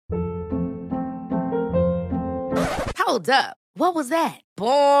Hold up. What was that?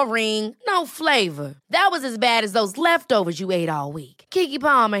 Boring. No flavor. That was as bad as those leftovers you ate all week. Keke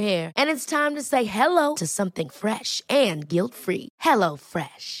Palmer here, and it's time to say hello to something fresh and guilt-free. Hello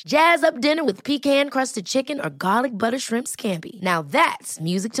Fresh. Jazz up dinner with pecan-crusted chicken or garlic butter shrimp scampi. Now that's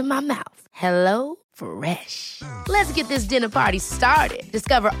music to my mouth. Hello Fresh. Let's get this dinner party started.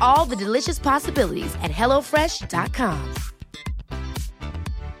 Discover all the delicious possibilities at hellofresh.com.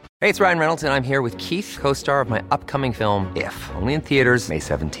 Hey, it's Ryan Reynolds, and I'm here with Keith, co-star of my upcoming film, If, only in theaters May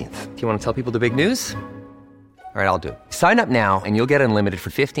 17th. Do you want to tell people the big news? All right, I'll do it. Sign up now and you'll get unlimited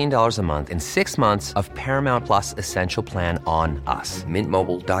for $15 a month and 6 months of Paramount Plus Essential Plan on us.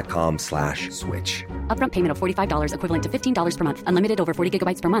 MintMobile.com/switch. Upfront payment of $45 equivalent to $15 per month. Unlimited over 40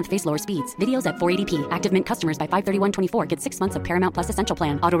 gigabytes per month. Face lower speeds. Videos at 480p. Active Mint customers by 531.24 get 6 months of Paramount Plus Essential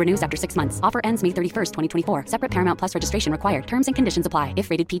Plan. Auto renews after 6 months. Offer ends May 31st, 2024. Separate Paramount Plus registration required. Terms and conditions apply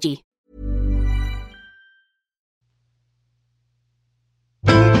if rated PG.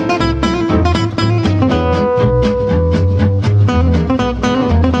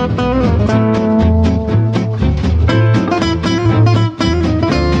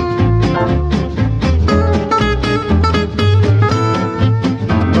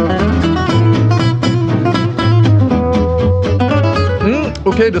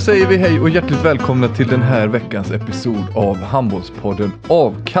 Okej, då säger vi hej och hjärtligt välkomna till den här veckans episod av Handbollspodden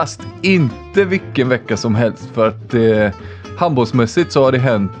Avkast. Inte vilken vecka som helst, för att handbollsmässigt så har det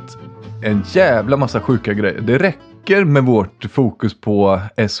hänt en jävla massa sjuka grejer. Det räcker med vårt fokus på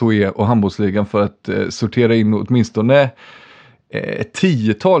SHE och handbollsligan för att sortera in åtminstone ett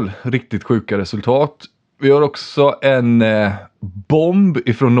 10-tal riktigt sjuka resultat. Vi har också en bomb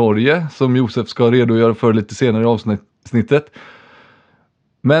ifrån Norge som Josef ska redogöra för lite senare i avsnittet.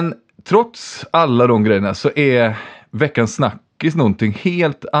 Men trots alla de grejerna så är veckans snackis någonting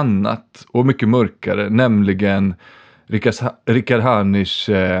helt annat och mycket mörkare, nämligen Rickard Harnisch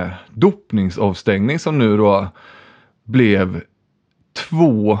dopningsavstängning som nu då blev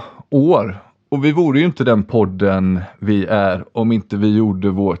 2 år. Och vi vore ju inte den podden vi är om inte vi gjorde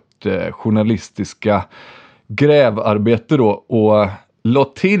vårt journalistiska grävarbete då och la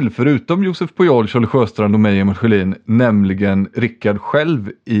till, förutom Josef Pujol, Charlie Sjöstrand och mig, Emil Sjölin, nämligen Rickard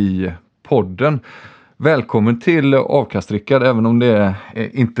själv i podden. Välkommen till Avkast, Rickard, även om det är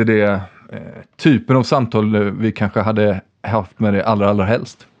inte det typen av samtal vi kanske hade haft med dig allra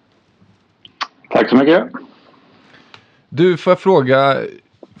helst. Tack så mycket. Du, får jag fråga,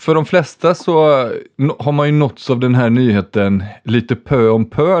 för de flesta så har man ju nåtts av den här nyheten lite pö om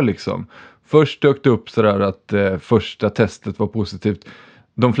pö liksom. Först dök det upp sådär att första testet var positivt.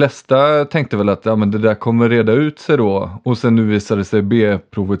 De flesta tänkte väl att men det där kommer reda ut sig då. Och sen nu visade sig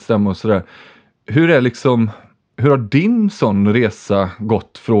B-provet stämma och sådär. Hur har din sån resa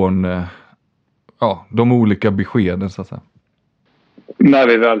gått från de olika beskeden så att säga? När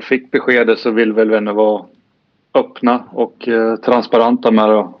vi väl fick beskedet så vill väl vänner vara öppna och transparenta med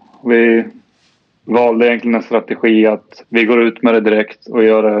det. Vi valde egentligen en strategi att vi går ut med det direkt och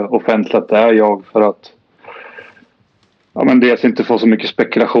gör det offentligt att det är jag, för att dels inte få så mycket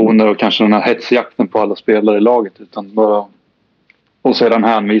spekulationer och kanske den här hetsjakten på alla spelare i laget, utan bara och sedan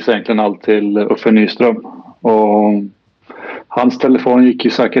hänvisa egentligen allt till Uffe Nyström, och hans telefon gick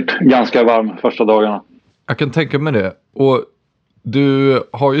ju säkert ganska varm första dagarna. Jag kan tänka mig det, och du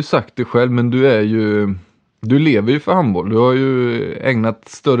har ju sagt det själv, men du lever ju för handboll. Du har ju ägnat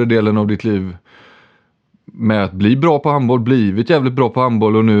större delen av ditt liv med att bli bra på handboll, blivit jävligt bra på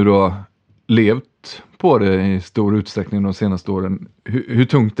handboll och nu då levt på det i stor utsträckning de senaste åren. Hur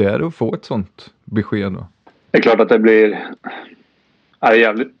tungt är det att få ett sånt besked då? Det är klart att det blir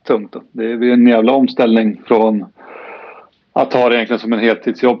jävligt tungt då. Det blir en jävla omställning från att ha det egentligen som en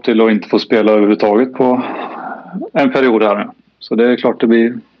heltidsjobb till att inte få spela överhuvudtaget på en period här. Så det är klart det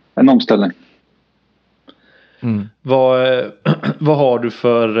blir en omställning. Mm. Vad har du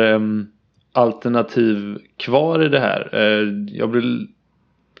för alternativ kvar i det här? Jag blir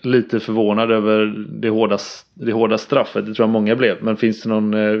lite förvånad över det hårda straffet. Det tror jag många blev. Men finns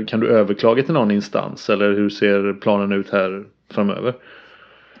det kan du överklaga till någon instans? Eller hur ser planen ut här framöver?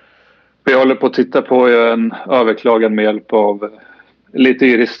 Vi håller på att titta på en överklagan med hjälp av lite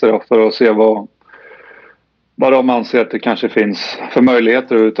jurister för att se vad de anser att det kanske finns för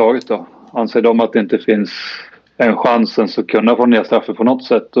möjligheter överhuvudtaget då. Anser de att det inte finns en chans att kunna få ner straffet på något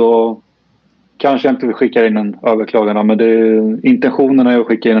sätt, och kanske inte vi skickar in en överklagan, men intentionen är att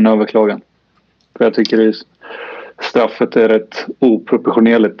skicka in en överklagan. För jag tycker straffet är ett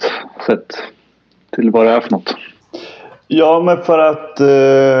oproportionerligt sett till vad det är för något. Ja, men för att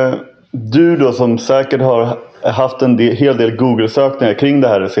du då som säkert har haft en hel del Google-sökningar kring det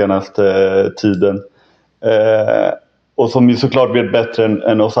här den senaste tiden. och som ju såklart vet bättre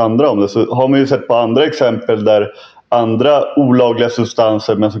än oss andra om det, så har man ju sett på andra exempel där andra olagliga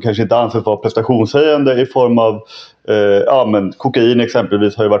substanser men som kanske inte anses vara prestationshöjande i form av men kokain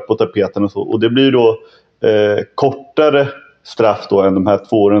exempelvis har ju varit på tapeten och så. Och det blir ju då kortare straff då än de här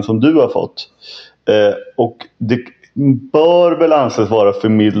 2 åren som du har fått. Och det bör väl anses vara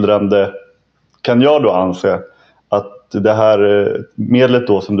förmildrande, kan jag då anse, att det här medlet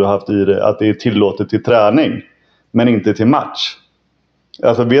då som du har haft i det, att det är tillåtet till träning men inte till match.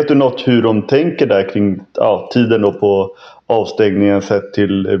 Alltså vet du något hur de tänker där kring tiden då på avstängningen sett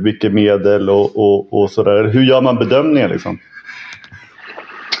till vilket medel och sådär? Hur gör man bedömningen liksom?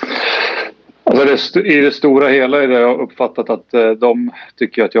 Alltså i det stora hela är det jag uppfattat att de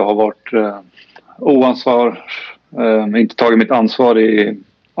tycker att jag har varit inte tagit mitt ansvar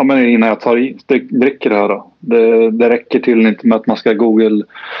innan jag dricker det här då. Det räcker till inte med att man ska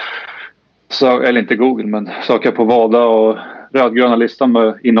söka på WADA och rödgröna listan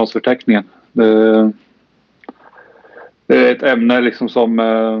med innehållsförteckningen. Det är ett ämne liksom som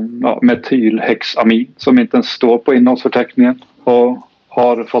metylhexamin som inte ens står på innehållsförteckningen, och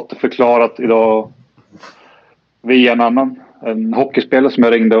har fått det förklarat idag via en hockeyspelare som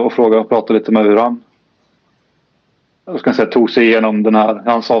jag ringde och frågade och pratade lite med hur han tog sig igenom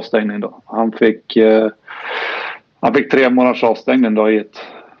hans avstängning då. Han fick 3 månaders avstängning då i ett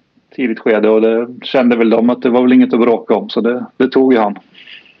tidigt skede, och det kände väl de att det var väl inget att bråka om, så det tog ju han.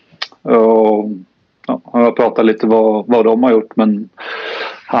 Och jag pratade lite vad de har gjort, men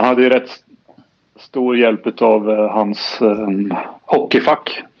han hade ju rätt stor hjälp av hans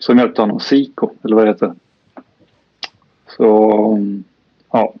hockeyfack som hjälpte honom, Siko eller vad det heter. Så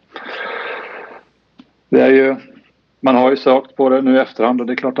det är ju, man har ju sökt på det nu i efterhand, och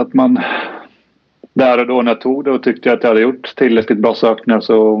det är klart att man där och då när jag tog det och tyckte att jag hade gjort tillräckligt bra sökningar,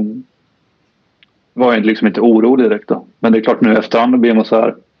 så var jag liksom inte orolig direkt då. Men det är klart nu i efterhand blir man så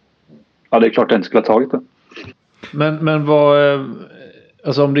här, det är klart jag inte skulle ha tagit det. Men vad,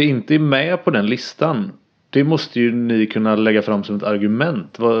 alltså om det inte är med på den listan, det måste ju ni kunna lägga fram som ett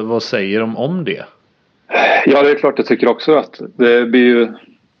argument. Vad säger de om det? Ja, det är klart jag tycker också att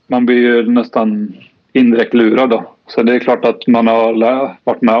man blir ju nästan indirekt lurad då. Så det är klart att man har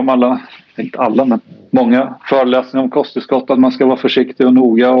varit med om inte alla, men många föreläsningar om kosttillskott, att man ska vara försiktig och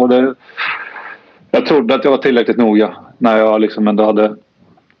noga, och jag trodde att jag var tillräckligt noga när jag liksom ändå hade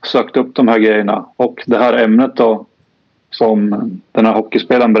sökt upp de här grejerna. Och det här ämnet då, som den här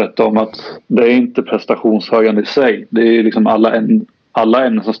hockeyspelaren berättade om, att det är inte prestationshöjande i sig. Det är liksom alla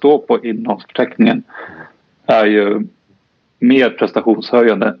ämnen som står på innehållsförteckningen är ju mer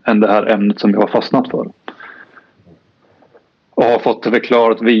prestationshöjande än det här ämnet som jag har fastnat för. Och har fått det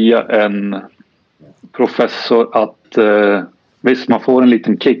förklarat via en professor att visst, man får en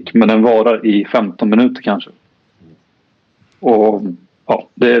liten kick, men den varar i 15 minuter kanske. Och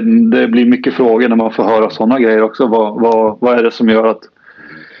det blir mycket frågor när man får höra sådana grejer också. Vad är det som gör att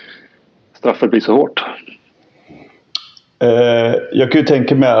straffet blir så hårt? Jag kan ju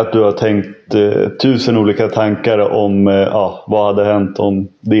tänka mig att du har tänkt 1000 olika tankar om vad hade hänt om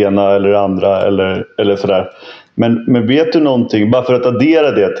det ena eller det andra eller sådär. Men vet du någonting, bara för att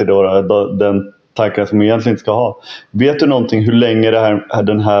addera det till den tanken som man egentligen inte ska ha. Vet du någonting hur länge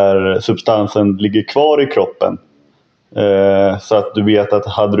den här substansen ligger kvar i kroppen? Så att du vet att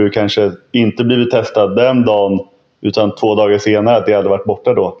hade du kanske inte blivit testad den dagen utan 2 dagar senare, att det hade varit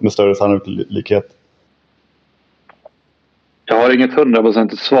borta då med större sannolikhet. Jag har inget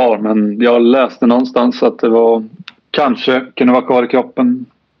 100% svar, men jag läste någonstans att det var kunde vara kvar i kroppen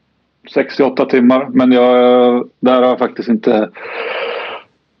 68 timmar, men där har jag faktiskt inte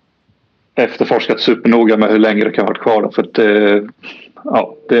efterforskat supernoga med hur länge det kan vara kvar då, för att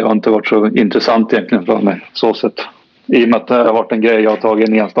det har inte varit så intressant egentligen för mig så sett. I och med att det har varit en grej jag har tagit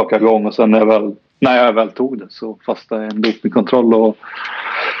en enstaka gång, och sen när jag väl tog det så fastnade en dopingkontroll, och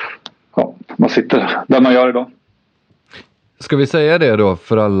man sitter där man gör idag. Ska vi säga det då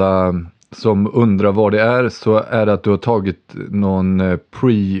för alla som undrar vad det är, så är det att du har tagit någon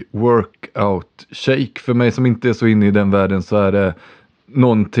pre-workout shake. För mig som inte är så inne i den världen, så är det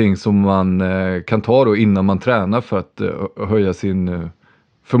någonting som man kan ta då innan man tränar för att höja sin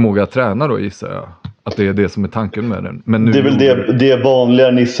förmåga att träna då, gissar jag. Att det är det som är tanken med den. Men nu, det är väl det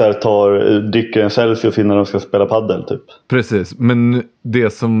vanliga nissar dricker en Celsius innan de ska spela paddel typ. Precis, men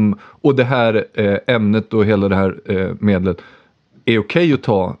det här ämnet och hela det här medlet är okej att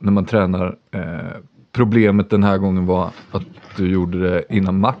ta när man tränar. Problemet den här gången var att du gjorde det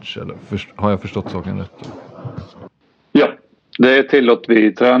innan match, eller har jag förstått saken rätt? Ja, det är tillåtet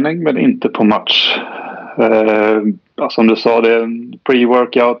vid träning men inte på match. Som du sa, det är en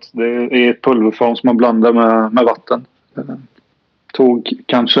pre-workout. Det är ett pulverform som man blandar med vatten. Tog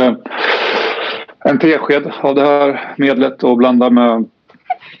kanske en tesked av det här medlet och blandade med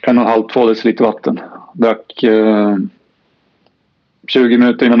 1,5-2 deciliter vatten. Drack 20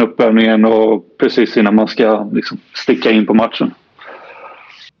 minuter innan uppvärmningen och precis innan man ska liksom sticka in på matchen.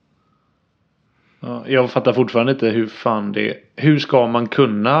 Ja, jag fattar fortfarande inte hur ska man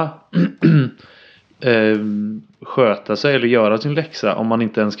kunna sköta sig eller göra sin läxa om man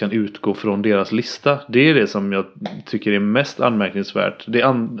inte ens kan utgå från deras lista. Det är det som jag tycker är mest anmärkningsvärt.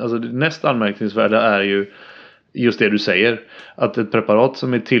 Det näst anmärkningsvärda är ju just det du säger, att ett preparat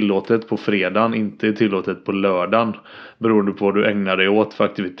som är tillåtet på fredagen inte är tillåtet på lördagen beroende på vad du ägnar dig åt för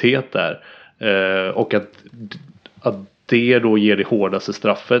aktivitet där. Och att det då ger det hårdaste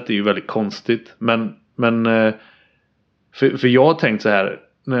straffet är ju väldigt konstigt. Men för jag har tänkt så här,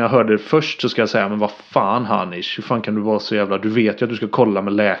 när jag hörde det först så ska jag säga, men vad fan Hanish, hur fan kan du vara så jävla, du vet ju att du ska kolla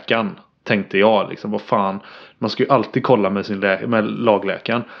med läkaren, tänkte jag liksom, vad fan, man ska ju alltid kolla med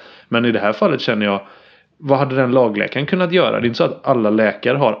lagläkaren. Men i det här fallet känner jag, vad hade den lagläkaren kunnat göra? Det är inte så att alla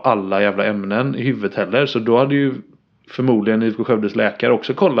läkare har alla jävla ämnen i huvudet heller, så då hade ju förmodligen IFK Skövdes läkare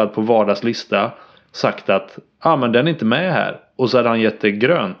också kollat på Vardas lista, sagt att men den är inte med här, och så hade han gett det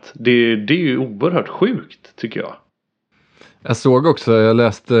grönt. Det är ju oerhört sjukt, tycker jag. Jag såg också, jag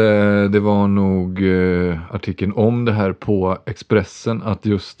läste, det var nog artikeln om det här på Expressen, att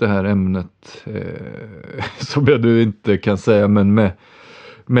just det här ämnet som jag nu inte kan säga, men med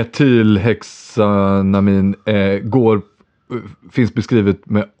metylhexanamin finns beskrivet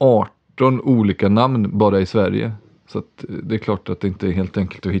med 18 olika namn bara i Sverige. Så att det är klart att det inte är helt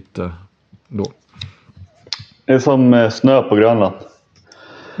enkelt att hitta då. Det är som snö på Grönland.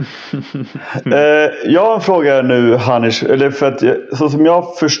 Jag har en fråga nu, Hanish, eller för att så som jag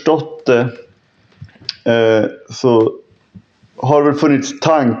har förstått det så har det väl funnits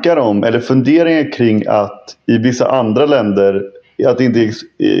tankar om eller funderingar kring att i vissa andra länder att det inte är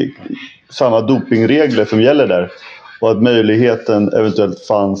samma dopingregler som gäller där och att möjligheten eventuellt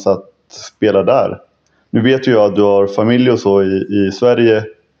fanns att spela där. Nu vet ju jag att du har familj och så i Sverige,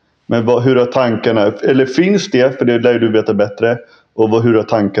 men hur har tankarna, eller finns det, för det lär du veta bättre, och hur har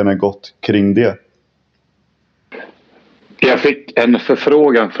tankarna gått kring det? Jag fick en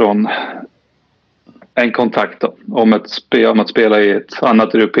förfrågan från en kontakt då, om att spela i ett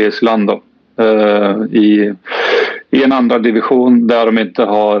annat europeiskt land då, i en andra division där de inte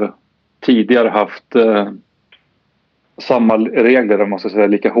har tidigare haft samma regler, om man ska säga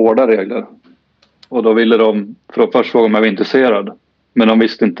lika hårda regler. Och då ville de först fråga om jag var intresserad, men de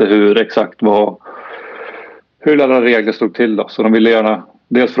visste inte hur alla regler stod till då. Så de ville gärna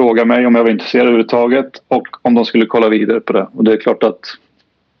dels fråga mig om jag var intresserad överhuvudtaget och om de skulle kolla vidare på det. Och det är klart att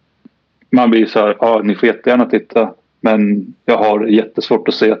man blir så här, ni får jättegärna titta, men jag har jättesvårt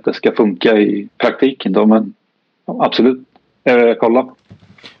att se att det ska funka i praktiken då, men absolut, kolla.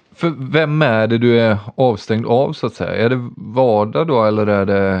 För vem är det du är avstängd av, så att säga? Är det Varda då, eller är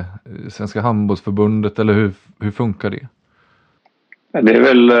det Svenska handbollsförbundet, eller hur funkar det? Det är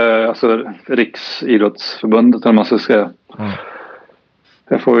väl Riksidrottsförbundet, eller man ska säga.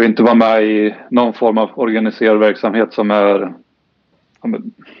 Jag får ju inte vara med i någon form av organiserad verksamhet som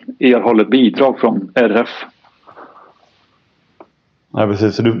erhåller bidrag från RF. Nej,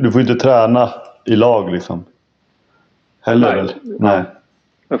 precis. Så du får inte träna i lag liksom? Heller väl? Nej.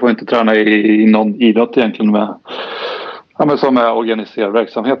 Jag får inte träna i någon idrott egentligen som är organiserad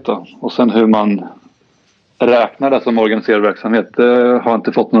verksamhet då. Och sen hur man räknar det som organiserad verksamhet, det har jag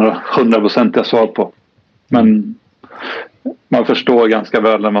inte fått några 100% svar på. Men man förstår ganska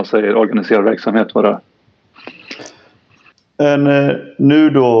väl när man säger organiserad verksamhet vad det är. Nu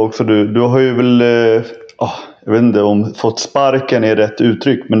då också, du har ju väl, jag vet inte om fått sparken är rätt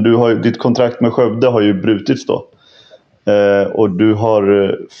uttryck, men ditt kontrakt med Skövde har ju brutits då. Och du har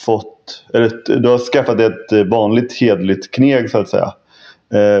du har skaffat ett vanligt hedligt kneg, så att säga.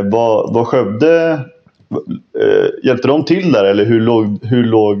 Vad Skövde, hjälpte de till där, eller hur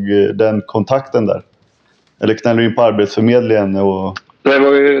låg den kontakten där? Eller knallade du in på Arbetsförmedlingen? Det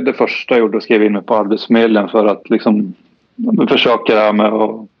var ju det första jag gjorde, att skriva in mig på Arbetsförmedlingen för att liksom försöka det här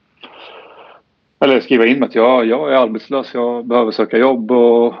med eller skriva in mig att jag är arbetslös, jag behöver söka jobb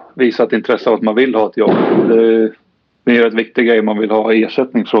och visa ett intresse av att man vill ha ett jobb. Det är ett viktig grej, man vill ha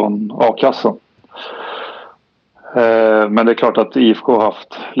ersättning från A-kassan. Men det är klart att IFK har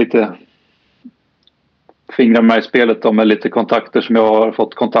haft lite fingrar med i spelet med lite kontakter som jag har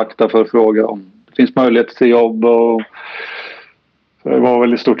fått kontakta för att fråga om det finns möjlighet till jobb. Och jag var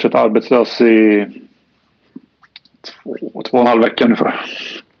väl i stort sett arbetslös i 2,5 veckor ungefär.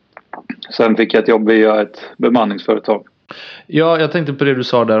 Sen fick jag ett jobb via ett bemanningsföretag. Ja, jag tänkte på det du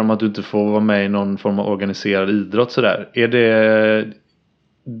sa där om att du inte får vara med i någon form av organiserad idrott sådär.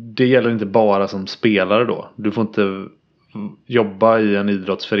 Det gäller inte bara som spelare då? Du får inte jobba i en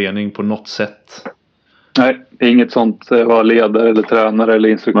idrottsförening på något sätt? Nej, inget sånt vara ledare eller tränare eller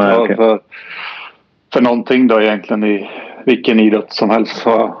instruktör. Nej, okay. för någonting då egentligen i vilken idrott som helst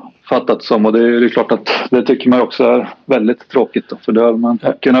har fattat som. Och det är klart att det tycker man också är väldigt tråkigt då, för det har man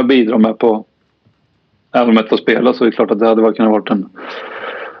kunnat bidra med på. Även om jag inte får spela så är det klart att det hade kunnat varit en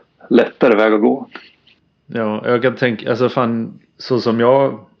lättare väg att gå. Ja, jag kan tänka, alltså fan, så som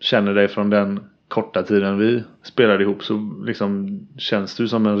jag känner dig från den korta tiden vi spelade ihop, så liksom känns du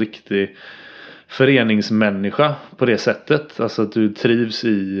som en riktig föreningsmänniska på det sättet. Alltså att du trivs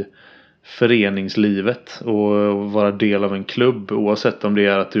i föreningslivet och vara del av en klubb, oavsett om det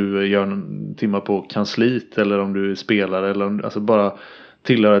är att du gör en timme på kansliet eller om du är spelare, eller alltså bara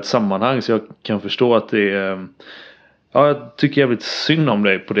tillhör ett sammanhang. Så jag kan förstå att det är, ja, jag tycker jävligt synd om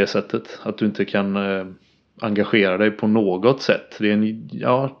dig på det sättet, att du inte kan engagera dig på något sätt. Det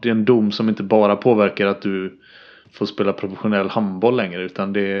är en dom som inte bara påverkar att du får spela professionell handboll längre,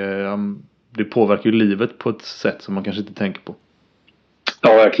 utan det påverkar ju livet på ett sätt som man kanske inte tänker på.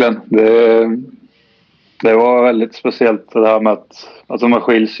 Ja, verkligen. Det var väldigt speciellt det här med att alltså man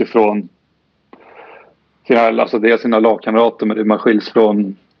skiljs ifrån sina lagkamrater, men man skiljs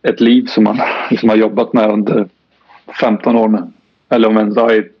från ett liv som man liksom har jobbat med under 15 år med. Eller om ens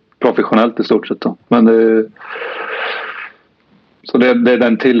är professionellt i stort sett då. Men så det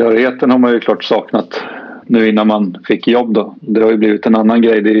den tillhörigheten har man ju klart saknat nu innan man fick jobb då. Det har ju blivit en annan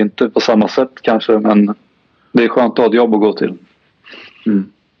grej. Det är inte på samma sätt kanske, men det är skönt att ha ett jobb att gå till.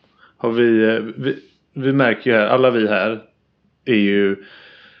 Mm. Har vi märker ju här, alla vi här är ju,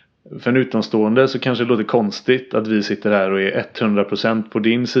 för en utomstående så kanske det låter konstigt att vi sitter här och är 100% på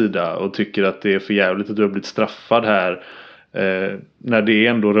din sida och tycker att det är för jävligt att du har blivit straffad här, när det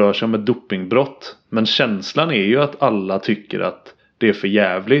ändå rör sig om ett dopingbrott. Men känslan är ju att alla tycker att det är för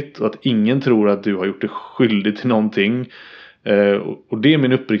jävligt och att ingen tror att du har gjort dig skyldig till någonting, och det är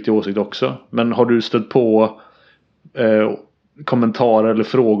min uppriktiga åsikt också. Men har du stött på kommentarer eller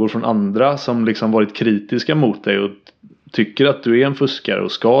frågor från andra som liksom varit kritiska mot dig och tycker att du är en fuskare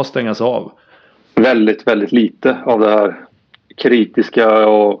och ska stängas av? Väldigt, väldigt lite av det här kritiska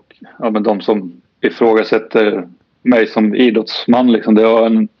och men de som ifrågasätter mig som idrottsman liksom, det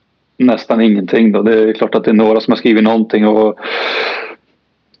har nästan ingenting då. Det är klart att det är några som har skrivit någonting och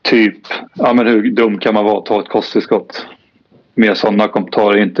typ, men hur dum kan man vara att ta ett kosttillskott? Mer sådana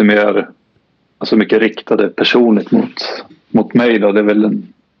kommentarer, inte mer alltså mycket riktade personligt mot mig då. Det är väl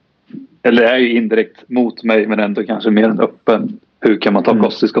eller är ju indirekt mot mig, men ändå kanske mer en öppen, hur kan man ta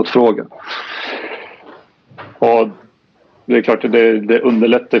kosttillskott-fråga. Och det är klart att det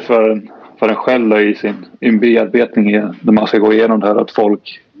underlättar för en själv i sin bearbetning när man ska gå igenom det här, att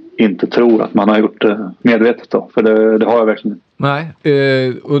folk inte tror att man har gjort det medvetet då. För det har jag verkligen inte.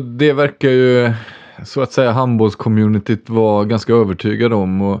 Nej, och det verkar ju så att säga handbollscommunityt var ganska övertygad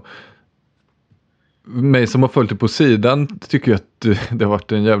om, och mig som har följt det på sidan tycker jag att det har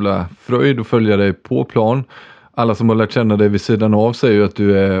varit en jävla fröjd att följa dig på plan. Alla som har lärt känna dig vid sidan av säger ju att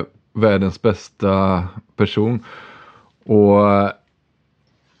du är världens bästa person. Och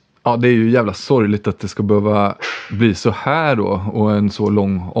ja, det är ju jävla sorgligt att det ska behöva bli så här då, och en så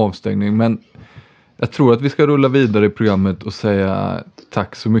lång avstängning. Men jag tror att vi ska rulla vidare i programmet och säga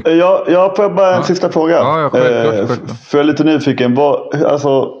tack så mycket. Jag får bara en sista fråga. Ja, självklart. För jag är lite nyfiken.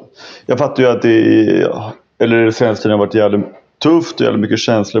 Jag fattar ju att det senaste tiden har varit jävligt tufft och jävligt mycket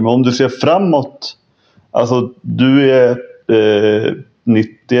känslor. Men om du ser framåt, alltså du är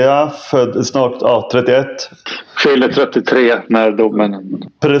 90, född snart 31. Fyller 33 när domen.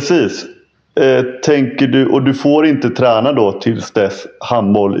 Precis. Tänker du, och du får inte träna då tills dess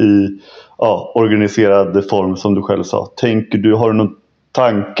handboll i organiserad form som du själv sa. Tänker du, har du någon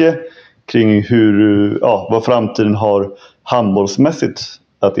tanke kring vad framtiden har handbollsmässigt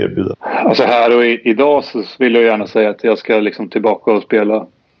att erbjuda? Alltså här och idag så vill jag gärna säga att jag ska liksom tillbaka och spela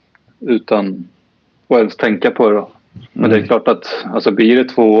utan att ens tänka på det då. Men det är klart att alltså blir det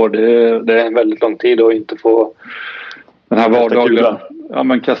 2 år, det är en väldigt lång tid att inte få den här vardagliga,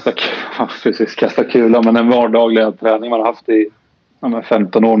 kasta kula, men den vardagliga träning man har haft i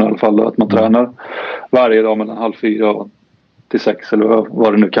 15 år i alla fall då, att man tränar varje dag mellan 3:30 till 6 eller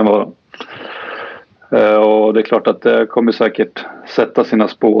vad det nu kan vara. Och det är klart att det kommer säkert sätta sina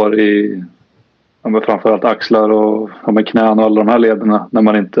spår i framförallt axlar och knän och alla de här lederna när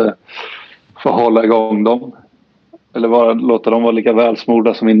man inte får hålla igång dem. Eller bara låta dem vara lika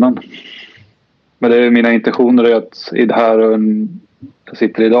välsmorda som innan. Men det är mina intentioner är att i det här jag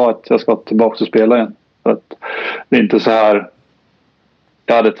sitter idag att jag ska tillbaka och spela igen. För att det är inte så här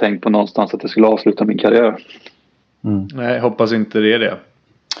jag hade tänkt på någonstans att jag skulle avsluta min karriär. Nej, hoppas inte det är det.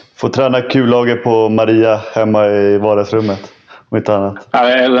 Får träna kullaget på Maria hemma i vardagsrummet. Om inte annat.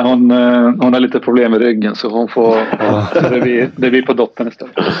 Nej, hon har lite problem med ryggen så hon får... det blir på dottern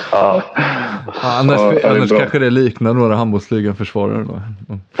istället. Ja. Annars kanske det liknar några handbollsligan-försvarare då.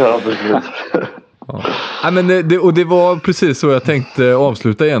 Ja, precis. Ja, men det var precis så jag tänkte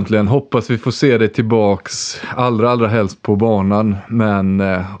avsluta egentligen. Hoppas vi får se dig tillbaks allra helst på banan. Men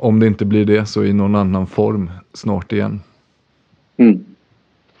om det inte blir det så i någon annan form snart igen.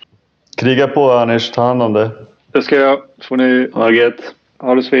 Kriga på Anders, ta hand om det. Det ska jag. Får ni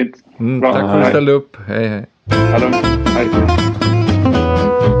ha det så fint. Tack för att du ställde upp. Hej. Hallå. Hej.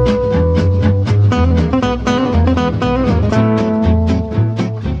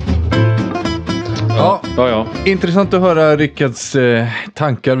 Ja. Intressant att höra Rickards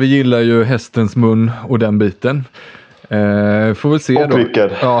tankar. Vi gillar ju hästens mun och den biten. Får väl se och då.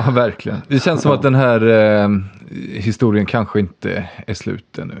 Rickard. Ja, verkligen. Det känns som att den här historien kanske inte är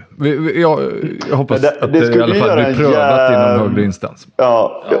slut ännu. Jag hoppas att det i alla fall blir prövat i någon högre instans.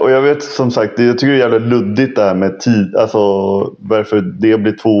 Ja, och jag vet som sagt, jag tycker det är jävla luddigt det här med tid. Alltså varför det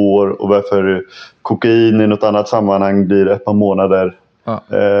blir 2 år och varför kokain i något annat sammanhang blir ett par månader. Ja.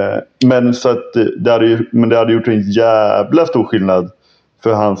 Men så att det hade gjort en jävla stor skillnad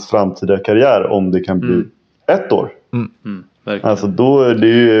för hans framtida karriär om det kan bli 1 år. Alltså då är det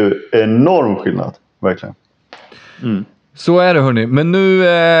ju enorm skillnad, verkligen. Så är det hörni. Men nu,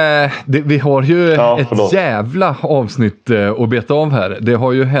 vi har ju ett jävla avsnitt att beta av här. Det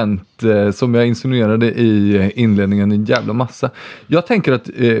har ju hänt, som jag insinuerade i inledningen, en jävla massa. Jag tänker att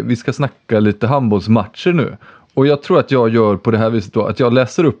vi ska snacka lite handbollsmatcher nu. Och jag tror att jag gör på det här viset då, att jag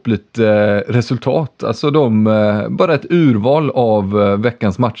läser upp lite resultat. Alltså bara ett urval av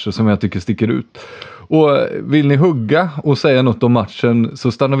veckans matcher som jag tycker sticker ut. Och vill ni hugga och säga något om matchen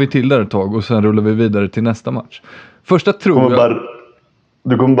så stannar vi till där ett tag och sen rullar vi vidare till nästa match. Första tror jag...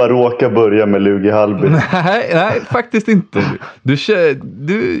 Du kommer bara råka börja med Lugi-Hallby. Nej, faktiskt inte.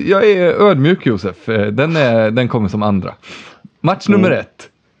 Jag är ödmjuk, Josef. Den kommer som andra. Match nummer 1.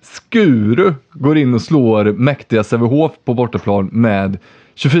 Skuru går in och slår mäktiga Sävehof på bortaplan med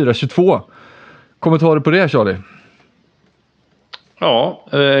 24-22. Kommentarer på det, Charlie? Ja,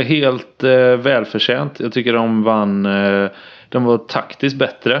 helt välförtjänt. Jag tycker de vann. De var taktiskt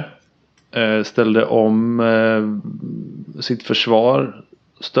bättre. Ställde om sitt försvar.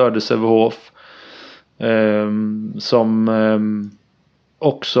 Störde Sävehof. Som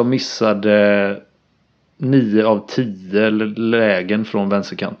också missade 9 av 10 lägen från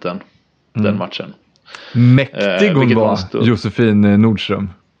vänsterkanten den matchen. Mäktig hon var, Josefin Nordström.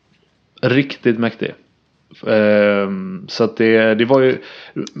 Riktigt mäktig. Så att det var ju,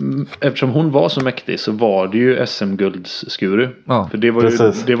 eftersom hon var så mäktig så var det ju SM-guldsskuru. Ja, för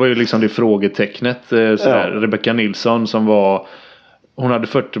det var ju liksom det frågetecknet. Rebecca Nilsson som var, hon hade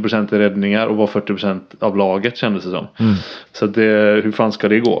 40% i räddningar och var 40% av laget, kändes det som. Så att hur fan ska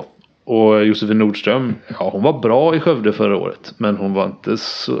det gå? Och Josefin Nordström, ja, hon var bra i Skövde förra året, men hon var inte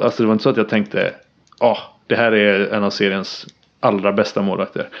så, alltså det var inte så att jag tänkte det här är en av seriens allra bästa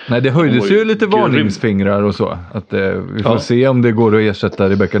målvakter. Nej, det höjdes ju lite varningsfingrar och så. Att vi får se om det går att ersätta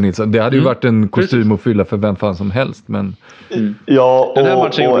Rebecca Nilsson. Det hade ju varit en kostym att fylla för vem fan som helst. Men... Ja,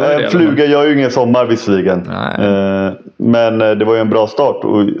 och en fluga gör ju ingen sommar visserligen. Men det var ju en bra start.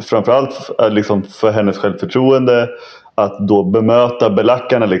 Och framförallt liksom för hennes självförtroende att då bemöta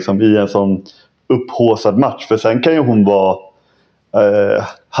belackarna liksom i en sån upphåsad match. För sen kan ju hon vara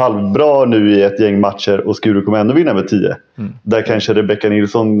halvbra nu i ett gäng matcher och Skuru kommer ändå vinna med 10. Där kanske Rebecca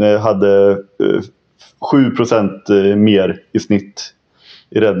Nilsson hade 7% mer i snitt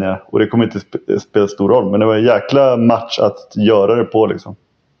i räddningar. Och det kommer inte spela stor roll. Men det var en jäkla match att göra det på liksom.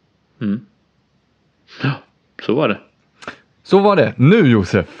 Ja, så var det. Så var det. Nu,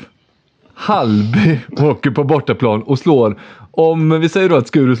 Josef. Hallby åker på bortaplan och slår, om vi säger då att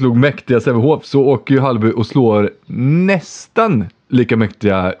Skuru slog mäktiga Sävehof, så åker ju Hallby och slår nästan lika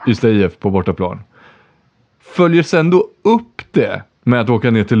mäktiga Ystad IF på bortaplan. Följer sen då upp det med att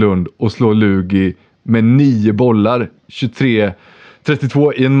åka ner till Lund och slå Lugi med 9 bollar, 23-32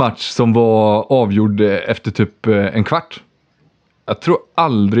 i en match som var avgjord efter typ en kvart. Jag tror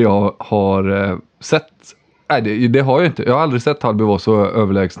aldrig jag har sett. Nej, det har jag inte. Jag har aldrig sett Hallby vara så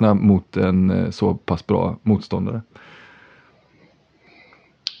överlägsna mot en så pass bra motståndare.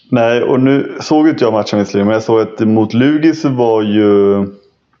 Nej, och nu såg inte jag matchen visserligen, men jag såg att mot Lugi så var ju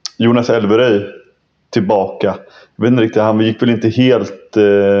Jonas Elveröj tillbaka. Jag vet inte riktigt, han gick väl inte helt...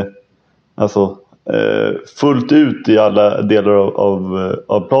 alltså, fullt ut i alla delar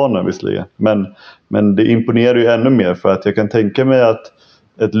av planen visserligen. Men det imponerar ju ännu mer, för att jag kan tänka mig att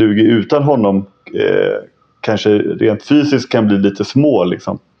ett Lugi utan honom kanske rent fysiskt kan bli lite små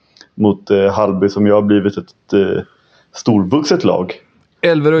liksom, mot Hallby som ju har blivit ett storvuxet lag.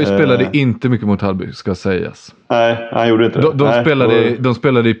 Elveröj spelade inte mycket mot Hallby, ska sägas. Nej, han gjorde inte det. De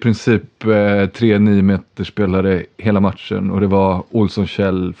spelade i princip 3 9-meter spelare hela matchen, och det var Olsson,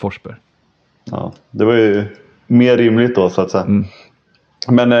 Kjell, Forsberg. Ja, det var ju mer rimligt då, så att säga.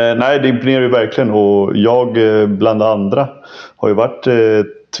 Men nej, det imponerar ju verkligen, och jag bland andra har ju varit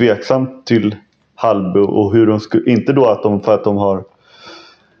tveksam till Hallby och hur de skulle, inte då för att de har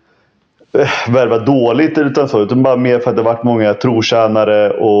värvat dåligt utan så, utan bara mer för att det har varit många trotjänare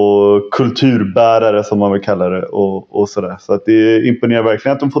och kulturbärare som man vill kalla det och sådär. Så att det imponerar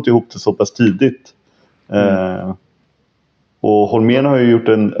verkligen att de fått ihop det så pass tidigt. Och Holmén har ju gjort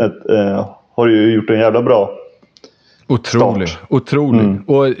en jävla bra Otrolig.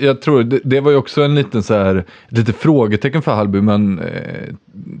 Och jag tror det var ju också en liten så här lite frågetecken för Hallby. Man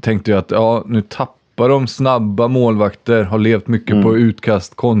tänkte ju att nu tappar de snabba målvakter, har levt mycket på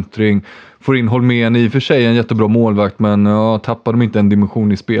utkast, kontring, får in Holmén, i och för sig en jättebra målvakt, men tappar de inte en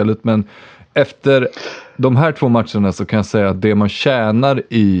dimension i spelet. Men efter de här 2 matcherna så kan jag säga att det man tjänar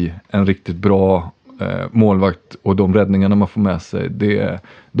i en riktigt bra målvakt och de räddningarna man får med sig,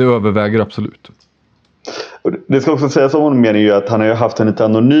 det överväger absolut. Det ska också sägas om honom, är ju att han har ju haft en lite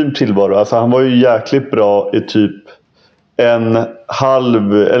anonym tillvaro. Alltså han var ju jäkligt bra i typ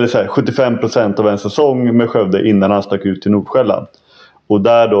 75% av en säsong med Skövde innan han stack ut till Nordsjälland. Och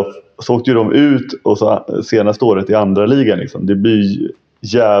där då så åkte ju de ut, och så senaste året i andra ligan liksom. Det blir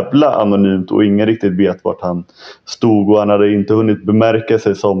jävla anonymt och ingen riktigt vet vart han stod, och han hade inte hunnit bemärka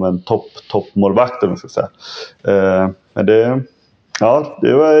sig som en toppmålvakt, om man ska säga. Men det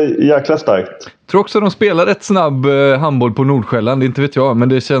var jäkla starkt. Jag tror också att de spelar rätt snabb handboll på Nordsjälland, inte vet jag, men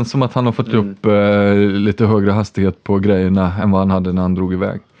det känns som att han har fått upp lite högre hastighet på grejerna än vad han hade när han drog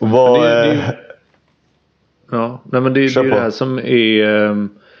iväg. Men det är det här som är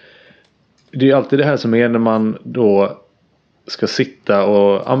det är alltid det här som är när man då ska sitta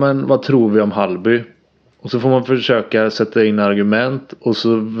och vad tror vi om Hallby? Och så får man försöka sätta in argument, och så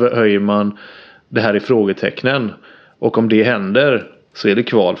höjer man det här i frågetecknen. Och om det händer så är det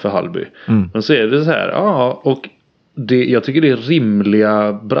kval för Hallby. Men så är det så här, och jag tycker det är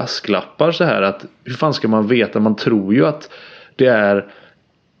rimliga brasklappar så här, att hur fan ska man veta? Man tror ju att det är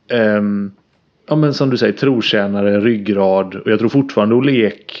men som du säger, trotjänare, ryggrad, och jag tror fortfarande Olle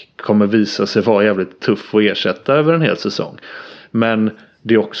Ek kommer visa sig vara jävligt tuff att ersätta över en hel säsong. Men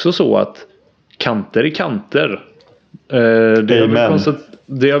det är också så att kanter är kanter.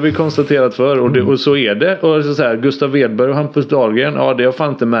 Det har vi konstaterat för, och så är det. Och så här, Gustav Wedberg och Hampus Dahlgren, det har fan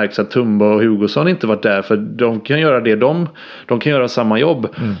inte märkts att Tumba och Hugosson inte varit där, för de kan göra det, de kan göra samma jobb.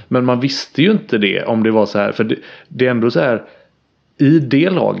 Men man visste ju inte det om det var så här, för det är ändå så här, i det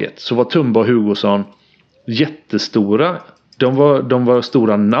laget så var Tumba och Hugosson jättestora. De var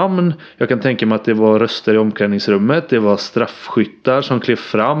stora namn. Jag kan tänka mig att det var röster i omklädningsrummet, det var straffskyttar som klev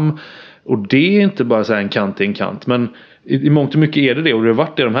fram. Och det är inte bara så här en kant till en kant, men i mångt och mycket är det, och det har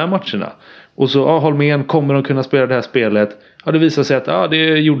varit i de här matcherna. Och så Holmén, kommer de kunna spela det här spelet? Det visar sig att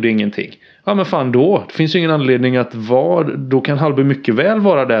det gjorde ingenting. Men fan då, det finns ju ingen anledning att då kan Hallby mycket väl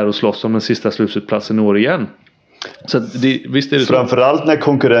vara där och slåss om den sista slutsplatsen i år igen. Så visst är det så. Framförallt när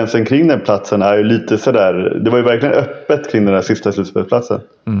konkurrensen kring den platsen är ju lite sådär, det var ju verkligen öppet kring den här sista slutspelsplatsen.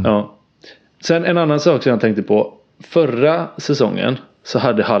 Ja. Sen en annan sak som jag tänkte på, förra säsongen så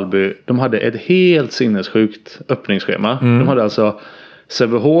hade Hallby, de hade ett helt sinnessjukt öppningsschema. De hade alltså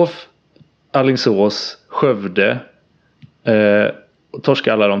Sävehof, Alingsås, Skövde,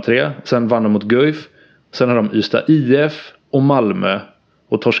 torska alla de 3. Sen vann de mot Guif. Sen har de Ystad IF och Malmö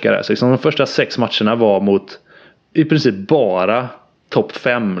och torskar där. Så liksom de första 6 matcherna var mot i princip bara topp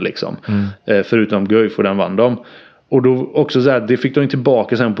 5 liksom. Förutom Guif, och den vann de. Och då också så här, det fick de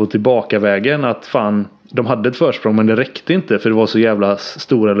tillbaka sen på tillbakavägen, att fan, de hade ett försprång men det räckte inte, för det var så jävla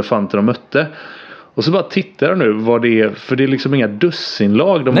stora elefanter de mötte. Och så bara tittar jag nu vad det är, för det är liksom inga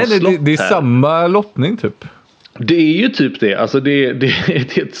dussinlag de har slått. Det är här. Samma lottning typ. Det är ju typ det. Alltså det är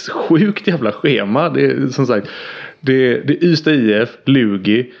ett sjukt jävla schema. Det är som sagt, det är Ystad IF,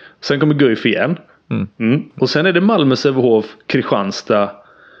 Lugi, sen kommer Guif igen. Och sen är det Malmö, Sävehof, Kristianstad,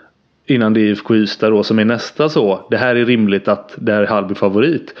 innan det är IFK Ystad då som är nästa så. Det här är rimligt att det här är Hallby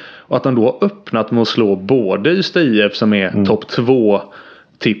favorit. Och att han då har öppnat med att slå både Ystad IF som är topp 2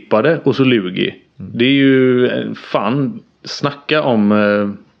 tippade och så Lugi. Det är ju fan, snacka om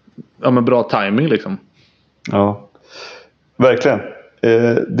en bra timing liksom. Ja, verkligen.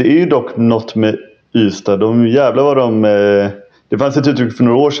 Det är ju dock något med Ystad. De jävlar vad de... det fanns ett uttryck för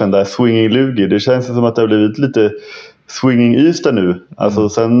några år sedan där, swinging Lugi. Det känns som att det har blivit lite swinging Ystad nu. Alltså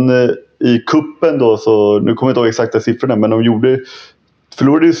sen i kuppen då, så nu kommer jag inte ihåg exakta siffrorna, men de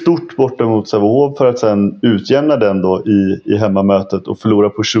förlorade ju stort borta mot Sävehof för att sen utjämna den då i hemmamötet och förlora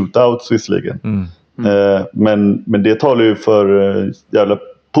på shootouts visserligen. Men det talar ju för jävla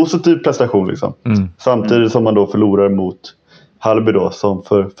positiv prestation liksom. Samtidigt som man då förlorar mot Hallby då, som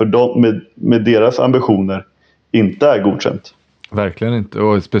för dem med deras ambitioner inte är godkänt. Verkligen inte,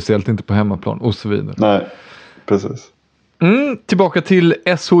 och speciellt inte på hemmaplan och så vidare. Nej, precis. Tillbaka till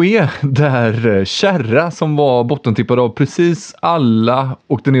SHE där Kärra som var bottentippade av precis alla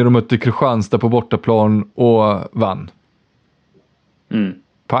åkte ner och mötte Kristianstad på bortaplan och vann.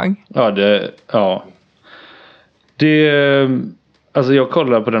 Pang? Alltså jag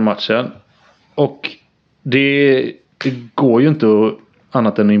kollade på den matchen och det går ju inte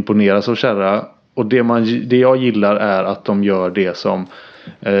annat än att imponeras av Kärra. Och det jag gillar är att de gör det som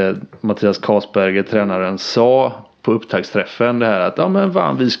Mattias Karlsberger, tränaren, sa på upptaktsträffen. Det här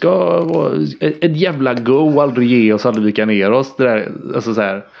att vi ska vara ett jävla go, aldrig ge oss, aldrig vika ner oss. Det där, alltså så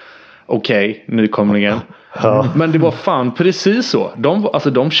här, okej, nykomlingen. Men det var fan precis så.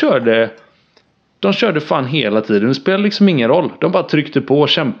 De körde fan hela tiden. Det spelade liksom ingen roll. De bara tryckte på,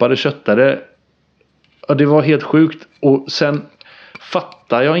 kämpade, köttade. Ja, det var helt sjukt. Och sen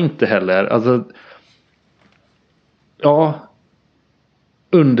fattar jag inte heller. Alltså,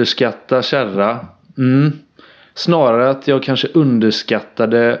 underskatta Kärra. Snarare att jag kanske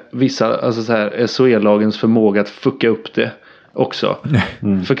underskattade vissa, alltså så här, SHE-lagens förmåga att fucka upp det också.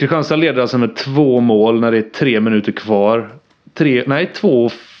 För Kristianstad leder alltså med 2 mål när det är 3 minuter kvar.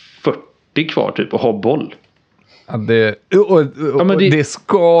 2:40 kvar typ och ha boll. Ja, det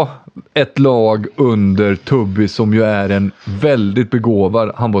ska ett lag under Tubby, som ju är en väldigt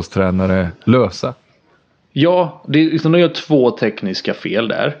begåvad handbollstränare, lösa. Ja, det är liksom, de gör 2 tekniska fel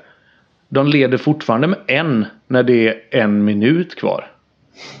där. De leder fortfarande med 1 när det är 1 minut kvar.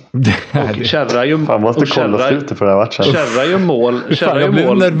 Och Kärra ju... Fan, måste kolla slutet på den här matchen. Kärra ju mål. Jag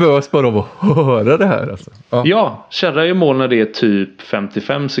blir nervös bara av att höra det här. Alltså. Ja, Kärra ju mål när det är typ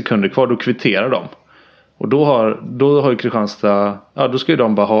 55 sekunder kvar. Då kvitterar de. Och då har ju Kristianstad... Ja, då ska ju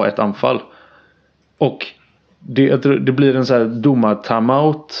de bara ha ett anfall. Och det blir en så här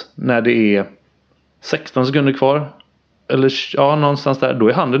domar-timeout när det är 16 sekunder kvar. Eller någonstans där. Då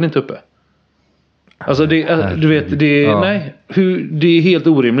är handen inte uppe. Alltså det är helt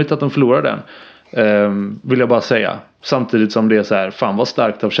orimligt att de förlorar den. Vill jag bara säga. Samtidigt som det är så här, fan vad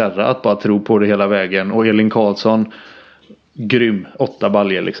starkt av Kärra att bara tro på det hela vägen. Och Elin Karlsson, grym, 8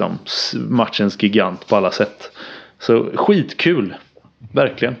 baljer liksom. Matchens gigant på alla sätt. Så skitkul.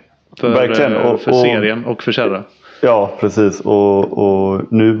 Verkligen. För serien och för Kärra. Ja, precis. Och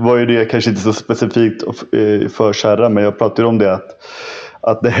nu var ju det kanske inte så specifikt för Kärra, men jag pratade om det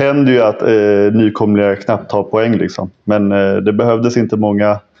att det händer ju att nykomlingar knappt tar poäng liksom. Men det behövdes inte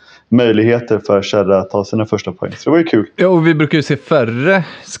många möjligheter för Kärra att ta sina första poäng. Så det var ju kul. Ja, och vi brukar ju se färre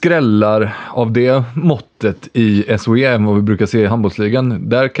skrällar av det måttet i SHE än vad vi brukar se i handbollsligan.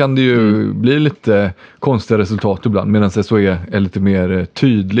 Där kan det ju bli lite konstiga resultat ibland, medan SHE är lite mer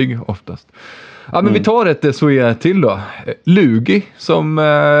tydlig oftast. Ja, men vi tar ett SHE till då. Lugi, som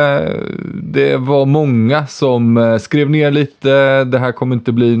det var många som skrev ner lite. Det här kommer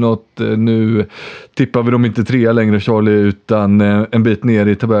inte bli något. Nu tippar vi dem inte 3 längre, Charlie, utan en bit ner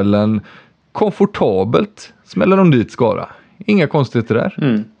i tabellen. Komfortabelt smäller de dit Skara. Inga konstigheter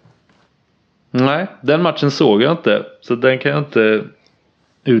där. Nej, den matchen såg jag inte. Så den kan jag inte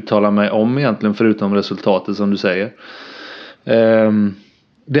uttala mig om egentligen, förutom resultatet som du säger.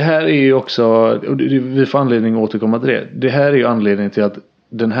 Det här är ju också, och vi får anledning att återkomma till det. Det här är ju anledningen till att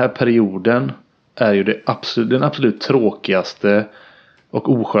den här perioden är ju den absolut tråkigaste och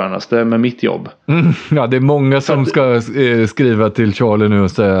oskönaste med mitt jobb. Ja, det är många som ska skriva till Charlie nu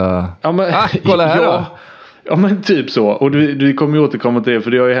och säga kolla här då. Ja, men typ så. Och vi kommer ju återkomma till det,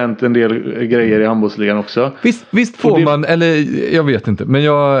 för det har ju hänt en del grejer i handbollsligan också. Visst får man, eller jag vet inte, men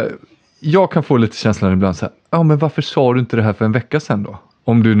jag kan få lite känslan ibland så här, men varför sa du inte det här för en vecka sedan då?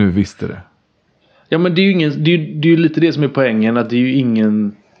 Om du nu visste det. Ja, men det är ju lite det som är poängen, att det är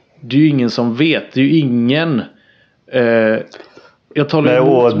ju ingen som vet. Det är ju ingen jag talar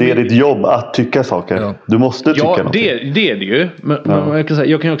emot det är ditt jobb att tycka saker. Ja. Du måste tycka något. Det är det ju. Men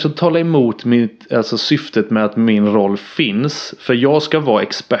jag kan ju också tala emot syftet med att min roll finns. För jag ska vara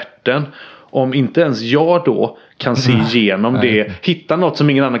experten. Om inte ens jag då kan se igenom det, hitta något som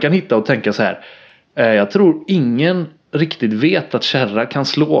ingen annan kan hitta och tänka så här. Jag tror ingen riktigt vet att Kärra kan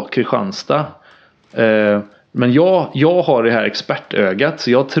slå Kristianstad. Men jag har det här expertögat,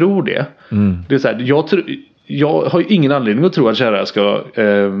 så jag tror det. Det är så här, jag har ju ingen anledning att tro att Kärra ska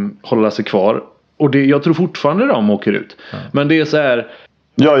hålla sig kvar. Och jag tror fortfarande de åker ut. Men det är så här...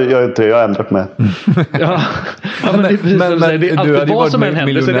 Jag har ändrat mig. Men du hade ju varit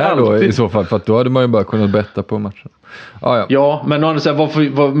miljonär då i så fall, för att då hade man ju bara kunnat betta på matchen. Ja, men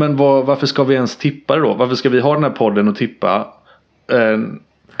varför ska vi ens tippa det då? Varför ska vi ha den här podden och tippa?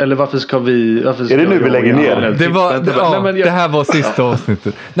 Eller varför ska vi... Är det nu vi lägger ner? Det här var sista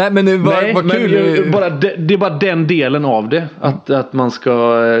avsnittet. Nej, men det var kul. Det är bara den delen av det. Att man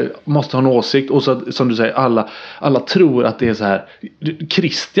måste ha en åsikt. Och så, som du säger, alla tror att det är så här.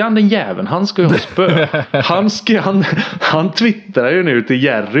 Christian, den jäveln, han ska ju ha spö. Han twittrar ju nu till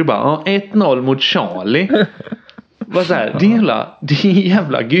Jerry bara 1-0 mot Charlie. Vad så här, det är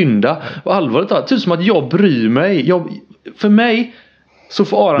jävla gynda. Och allvarligt talat, typ som att jag bryr mig. För mig så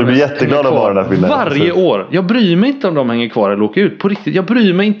får Aranäs. Du blir jätteglad av Aranäs varje år. Jag bryr mig inte om de hänger kvar eller åker ut. På riktigt, jag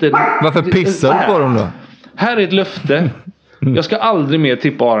bryr mig inte. Varför pissar du på dem då? Här är ett löfte. Jag ska aldrig mer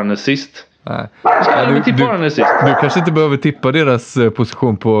tippa Aranäs sist. Nej. Jag ska aldrig mer tippa Aranäs sist. Du kanske inte behöver tippa deras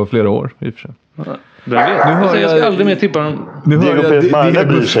position på flera år i och för sig. Jag ska aldrig mer tippa dem. Diego Pérez Marne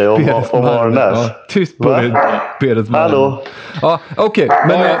bryr sig om Aranäs. Tyst på dig, Pérez Marne. Hallå? Ja, okej.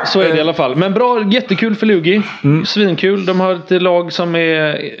 Men så är det i alla fall. Men bra, jättekul för Lugi. Svinkul. De har ett lag som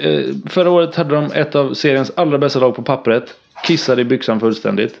är... Förra året hade de ett av seriens allra bästa lag på pappret. Kissade i byxan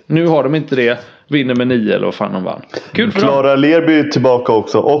fullständigt. Nu har de inte det. Vinner med 9 eller vad fan de vann. Kul för dem. Klara Lerby tillbaka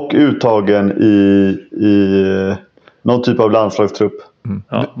också. Och uttagen i någon typ av landslagstrupp.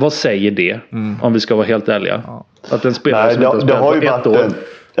 Ja, vad säger det? Om vi ska vara helt ärliga. Att den spelare Nej, som inte har spelat har ju ett år.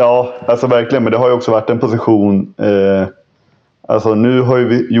 Ja, alltså verkligen. Men det har ju också varit en position... alltså nu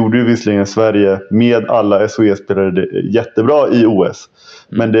gjorde ju visserligen Sverige med alla SOE-spelare det jättebra i OS.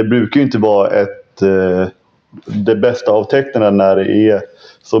 Men det brukar ju inte vara det bästa av tecknen när det är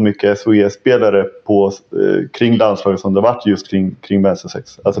så mycket SOE-spelare kring landslaget som det varit just kring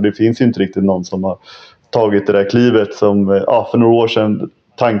vänstersex. Alltså det finns ju inte riktigt någon som har tagit det där klivet som för några år sedan.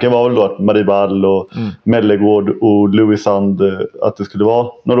 Tanken var väl då att Marie Wall och Mellegård och Louis Sand att det skulle vara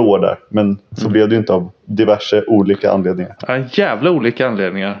några år där. Men så blev det ju inte av diverse olika anledningar. Ja, jävla olika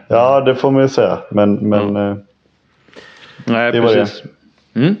anledningar. Ja, det får man ju säga. Men nej, det precis.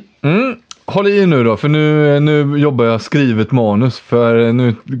 Håll i nu då, för nu jobbar jag skrivet manus, för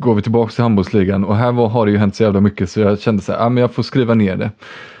nu går vi tillbaka till handbollsligan och här har det ju hänt så jävla mycket så jag kände så här, men jag får skriva ner det.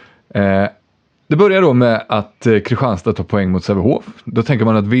 Det börjar då med att Kristianstad tar poäng mot Sävehof. Då tänker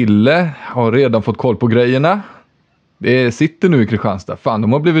man att Ville har redan fått koll på grejerna. Det sitter nu i Kristianstad. Fan,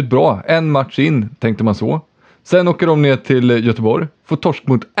 de har blivit bra. En match in, tänkte man så. Sen åker de ner till Göteborg. Får torsk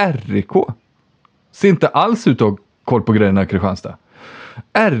mot RIK. Ser inte alls ut att ha koll på grejerna i Kristianstad.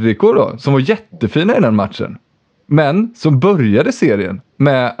 RIK då, som var jättefina i den matchen. Men som började serien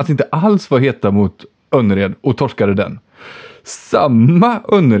med att inte alls vara heta mot Önnered och torskade den. Samma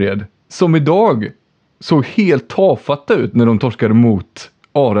Önnered som idag såg helt tafatta ut när de torskade mot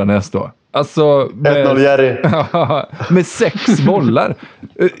Aranäs då. Alltså med 1-0 Jerry. med 6 bollar.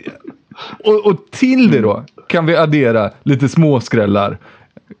 Och till det då kan vi addera lite småskrällar.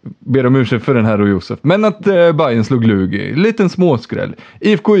 Ber om ursäkt för den här och Josef. Men att Bayern slog Lugi. Liten småskräll.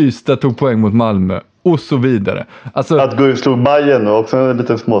 IFK Ystad tog poäng mot Malmö. Och så vidare. Alltså, att Guy slog Bayern och också en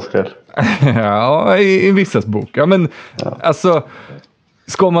liten småskräll. Ja, i vissas bok. Ja, men alltså...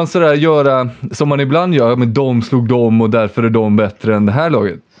 Ska man sådär göra som man ibland gör, men de slog dem och därför är de bättre än det här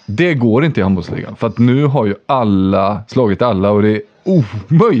laget. Det går inte i handbollsligan. För att nu har ju alla slagit alla och det är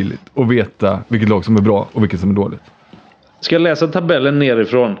omöjligt att veta vilket lag som är bra och vilket som är dåligt. Ska jag läsa tabellen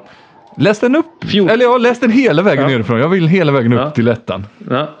nerifrån? Läs den upp. Eller ja, läs den hela vägen nerifrån. Jag vill hela vägen upp till ettan.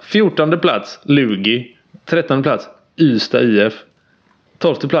 14:e plats, Lugi. 13:e plats, Ystad IF.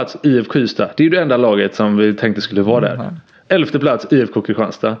 12:e plats, IFK Ystad. Det är ju det enda laget som vi tänkte skulle vara där. 11:e plats, IFK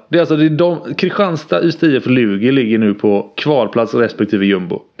Kristianstad. Det är alltså Kristianstad, Ystad IF och Lugi ligger nu på kvalplats respektive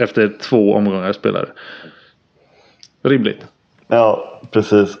jumbo. Efter 2 omgångar spelare. Rimligt. Ja,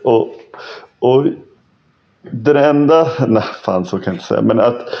 precis. Och den enda... Nej, fan så kan jag inte säga.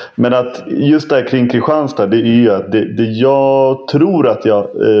 Men att just där kring Kristianstad, det är ju att det jag tror att jag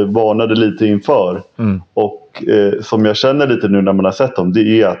varnade lite inför. Och som jag känner lite nu när man har sett dem,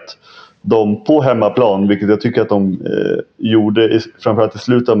 det är att de på hemmaplan, vilket jag tycker att de gjorde framförallt i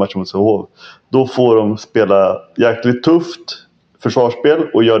slutet av matchen mot Sävehof, då får de spela jäkligt tufft försvarsspel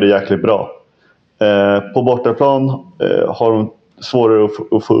och gör det jäkligt bra. På bortaplan har de svårare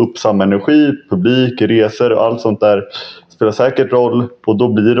att få upp samma energi, publik, resor och allt sånt där spelar säkert roll och då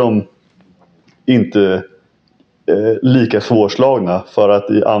blir de inte lika svårslagna för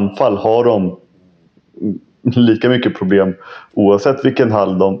att i anfall har de lika mycket problem oavsett vilken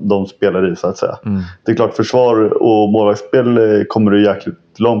hall de spelar i, så att säga. Det är klart, försvar och målvaktsspel kommer du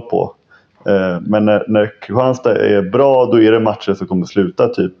jäkligt långt på. Men när Kristianstad är bra, då är det matcher som kommer sluta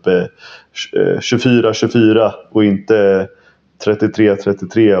typ 24-24 och inte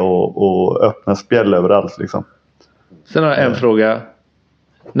 33-33 och öppna spjäll överallt liksom. Sen har jag en fråga.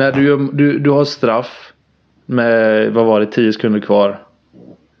 När du har straff med, vad var det, 10 sekunder kvar.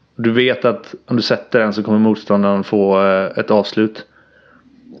 Du vet att om du sätter den så kommer motståndaren få ett avslut.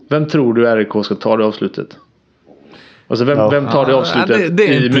 Vem tror du RIK ska ta det avslutet? Alltså vem tar det avslutet det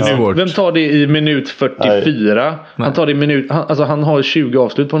är inte svårt. Vem tar det i minut 44? Nej. Han tar det i minut, han har 20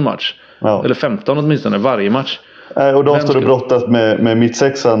 avslut på en match. Ja. Eller 15 åtminstone varje match. Och de står och brottas med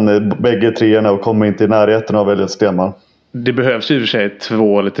mittsexan, bägge treorna, och kommer inte i närheten av Elliot Stenman. Det behövs ju i och för sig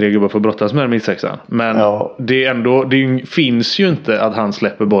 2 eller 3 gubbar för att brottas med mittsexan. Men det är ändå, det finns ju inte att han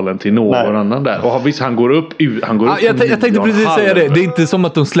släpper bollen till någon annan där. Och visst, han går upp. Jag tänkte precis säga det. Det är inte som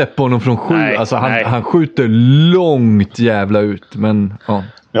att de släpper honom från 7. Alltså han skjuter långt jävla ut. Men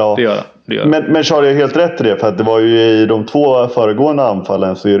ja. Det gör det. Men Charlie är helt rätt i det. För att det var ju i de 2 föregående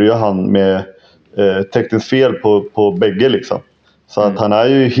anfallen så är det ju han med tekniskt fel på bägge liksom. Så att han är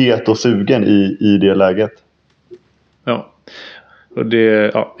ju het och sugen i det läget. Ja. Och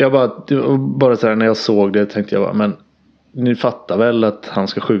det, jag bara så här, när jag såg det tänkte jag bara, men ni fattar väl att han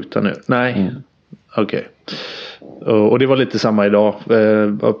ska skjuta nu? Nej. Okej. Och det var lite samma idag.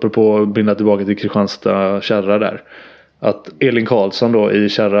 Apropå att binda tillbaka till Kristianstad Kärra där. Att Elin Karlsson då i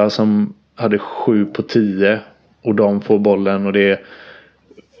Kärra som hade 7 på 10 och de får bollen och det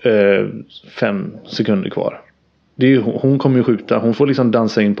är 5 sekunder kvar. Det är ju, hon kommer ju skjuta. Hon får liksom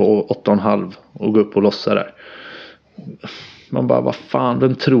dansa in på 8,5 och gå upp och lossa där. Man bara, vad fan,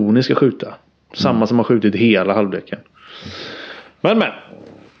 vem tror ni ska skjuta? Samma som har skjutit hela halvleken. Men.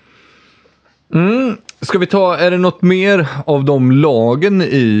 Ska vi ta, är det något mer av de lagen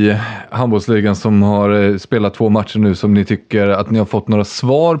i handbollsligan som har spelat 2 matcher nu som ni tycker att ni har fått några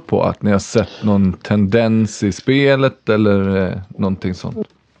svar på? Att ni har sett någon tendens i spelet eller någonting sånt?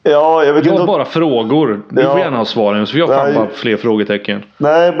 Ja, jag har bara frågor. Du får gärna ha svaren så jag får bara fler frågetecken.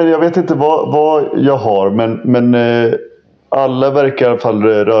 Nej, men jag vet inte vad jag har. Men alla verkar i alla fall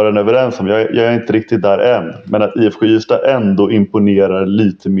rörande överens om. Jag är inte riktigt där än. Men att IFK Ystad ändå imponerar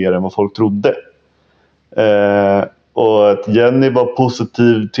lite mer än vad folk trodde. Och att Jenny var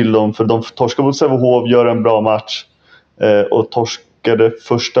positiv till dem. För de torskade mot Sävehof, gör en bra match. Och torskade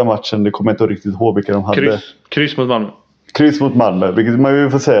första matchen. Det kommer jag inte riktigt ihåg vilka de hade. Kryss mot Malmö. Kryss mot Malmö, vilket man ju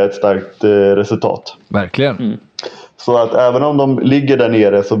får säga är ett starkt resultat. Verkligen. Så att även om de ligger där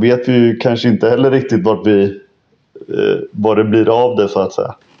nere så vet vi ju kanske inte heller riktigt vad det blir av det, så att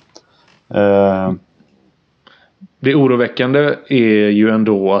säga. Det oroväckande är ju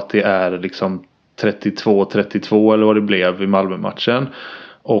ändå att det är liksom 32-32 eller vad det blev i Malmö-matchen.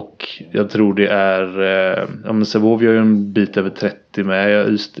 Och jag tror det är Sävehof gör ju en bit över 30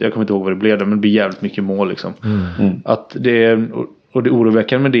 med. Jag kommer inte ihåg vad det blev där, men det blir jävligt mycket mål liksom. Att och det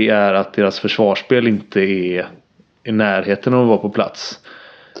oroväckande med det är att deras försvarsspel inte är i närheten av att vara på plats.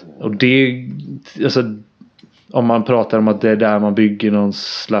 Och det, alltså, om man pratar om att det är där man bygger någon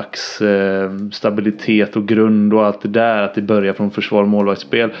slags stabilitet och grund och allt det där, att det börjar från försvar och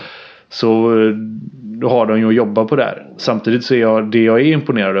målvaktsspel, så då har de ju att jobba på där. Samtidigt så är jag är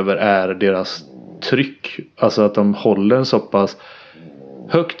imponerad över är deras tryck. Alltså att de håller en så pass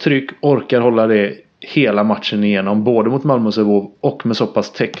högt tryck, orkar hålla det hela matchen igenom, både mot Malmö och Sävehof och med så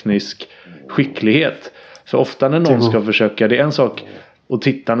pass teknisk skicklighet. För ofta när någon ska försöka, det är en sak och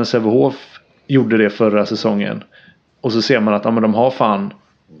titta när Sävehof gjorde det förra säsongen och så ser man att de har fan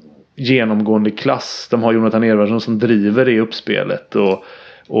genomgående klass. De har Jonathan Edvardsson som driver det uppspelet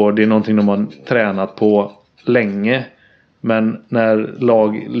och det är någonting de har tränat på länge. Men när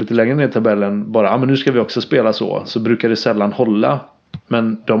lag lite längre ner i tabellen bara, men nu ska vi också spela så brukar det sällan hålla.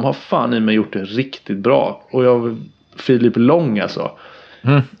 Men de har fan i mig gjort det riktigt bra. Och Filip Lång alltså.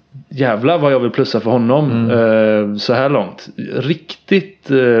 Jävlar vad jag vill plussa för honom så här långt.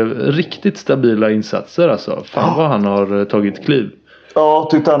 Riktigt stabila insatser alltså. Fan vad han har tagit kliv. Ja,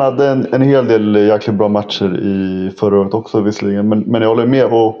 tyckte han hade en hel del jäkligt bra matcher i förra året också visserligen. Men jag håller med,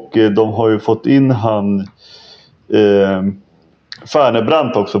 och de har ju fått in han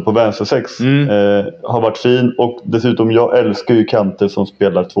Färnebrant också på vänster 6. Har varit fin, och dessutom jag älskar ju kanter som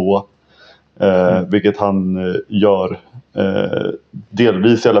spelar 2. Vilket han gör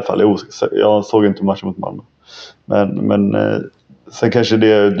delvis i alla fall. Jag såg inte matchen mot Malmö. Men sen kanske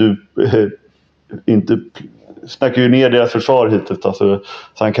det du inte snackar ju ner deras försvar hittills. Alltså,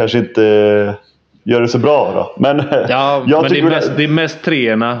 så han kanske inte gör det så bra då. Men, ja, jag men det är mest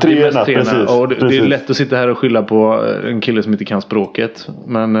treorna. Precis, och det precis. är lätt att sitta här och skylla på en kille som inte kan språket.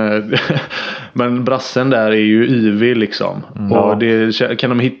 Men brassen där är ju yvig liksom. Och det, kan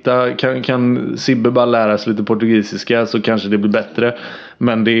de hitta, kan Sibbe bara lära sig lite portugisiska så kanske det blir bättre.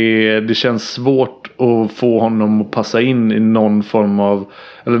 Men det känns svårt att få honom att passa in i någon form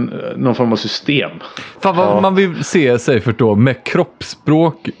av system. Fan vad man vill se Seifert då med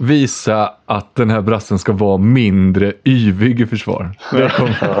kroppsspråk visa att den här brassen ska vara mindre yvig i försvar.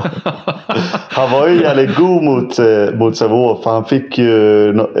 Han var ju jävligt god mot Sävehof, för han fick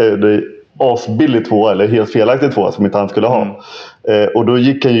ju asbilligt 2 eller helt felaktigt 2 som inte han skulle ha. Och då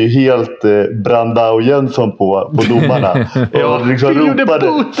gick han ju helt Brandao Jönsson på domarna. Och liksom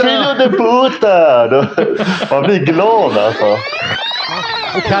ropade Filho de puta! Man blir glad alltså.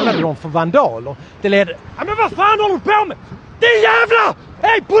 Och kallade dem för vandaler. Det ledde... Ja, men vad fan håller du på med? Det är jävla!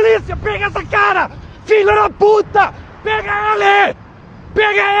 Hej polis, jag pega essa cara! Filho da puta! Pega ele!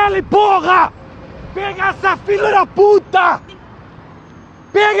 Pega ele, porra! Pega essa filho da puta!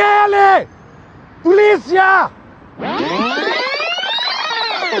 Pega ele! Polizia!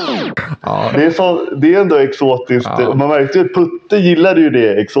 Ja. Det är ändå exotiskt. Ja. Man märkte ju att Putte gillade ju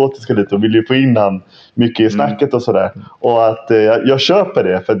det exotiska lite och ville ju få in han mycket i snacket och sådär. Och att jag köper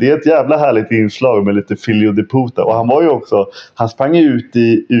det, för det är ett jävla härligt inslag med lite Filho de puta. Och han var ju också, han sprang ju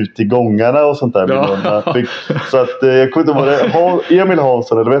ut i gångarna och sånt där. Ja. Så att jag kunde inte vara Emil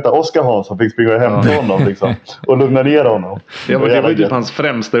Hansson eller vet jag, Oskar Hansson fick springa hem till honom liksom, och lugna ner honom. Det var ju typ hans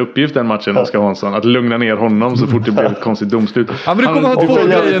främsta uppgift den matchen, Oskar Hansson, att lugna ner honom så fort det blev ett konstigt domslut. Ja, men du kommer ha 2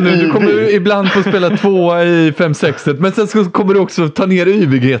 grejer nu. Du kommer ibland få spela 2 i 5-6, men sen så kommer du också ta ner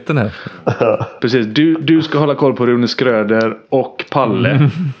yvigheten här. Precis, du ska hålla koll på Rune Skröder och Palle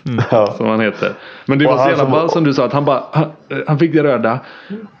som han heter. Men det var så jävla ball som du sa, att han fick det röda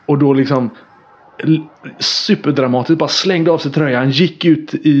och då liksom superdramatiskt bara slängde av sig tröjan, gick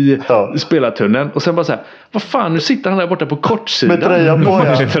ut i spelartunneln och sen bara så här, vad fan, nu sitter han där borta på kortsidan med tröjan på.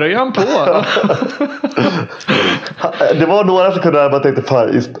 Tröjan på. Det var några som kunde, jag tänkte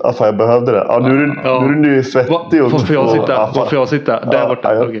fan jag behövde det. Nu är du svettig och får jag sitta där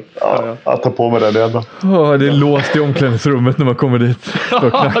borta? Okay. Jag tar på mig den igen då. Det är låst i omklädningsrummet när man kommer dit.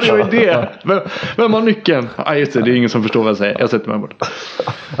 Det var ju det. Vem har nyckeln? Just det är ingen som förstår vad jag säger. Jag sätter mig bort.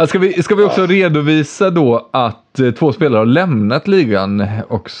 Ska vi också redovisa då att 2 spelare har lämnat ligan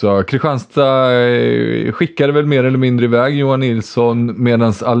också. Kristianstad skickade väl mer eller mindre iväg Johan Nilsson,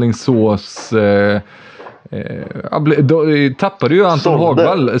 medan Alingsås tappade ju Anton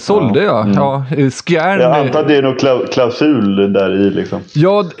Hagvall. Sålde Skjern. Jag antar att det är någon klausul där i liksom.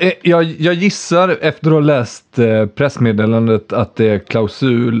 Ja, jag gissar efter att ha läst pressmeddelandet att det är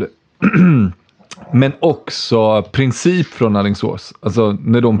klausul. Men också princip från Alingsås. Alltså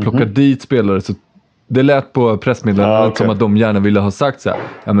när de plockar dit spelare så det lät på pressmeddelandet som att de gärna ville ha sagt så här: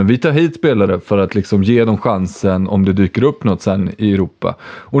 ja, men vi tar hit spelare för att liksom ge dem chansen om det dyker upp något sen i Europa.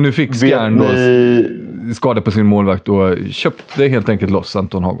 Och nu fick Skjern då skada på sin målvakt och köpte helt enkelt loss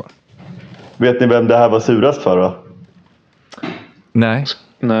Anton Hagvall. Vet ni vem det här var surast för då? Nej.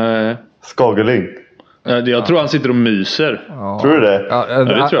 Skagerling. Jag tror han sitter och myser. Ja. Tror du det? Ja,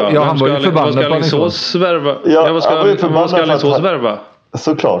 det tror jag. Han var ju förbannad på Alingsås värva. Vad ska Alingsås värva?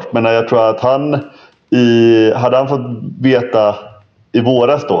 Såklart, men jag tror att hade han fått veta i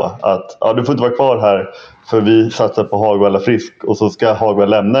våras då att du får inte vara kvar här för vi satsar på Hagvall frisk och så ska Hagvall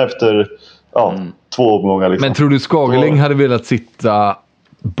lämna efter 2 omgångar liksom. Men tror du Skagerling hade velat sitta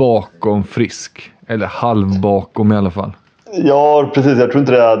bakom Frisk? Eller halv bakom i alla fall? Ja, precis. Jag tror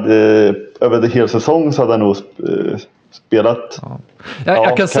inte det hade över en hel säsong så hade han nog spelat. Jag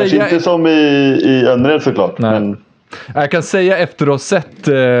kan kanske säga inte som i Önnered såklart. Men... Jag kan säga efter att ha sett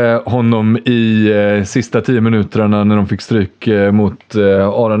honom i sista 10 minuterna när de fick stryk mot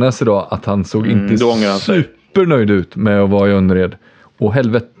Aranäs idag, att han såg inte supernöjd ut med att vara i Önnered. Och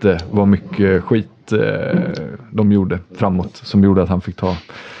helvete vad mycket skit de gjorde framåt som gjorde att han fick ta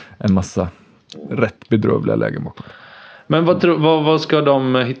en massa rätt bedrövliga lägen bakom. Men vad ska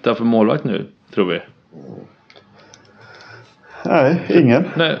de hitta för målvakt nu, tror vi? Nej, ingen.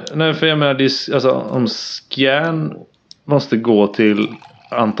 Nej, för jag menar, alltså, om Skjern måste gå till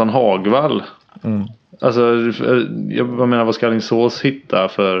Anton Hagvall. Alltså, jag menar, vad ska Alingsås hitta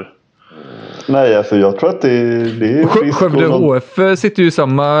för... Nej, alltså jag tror att det är Skövde HF sitter ju i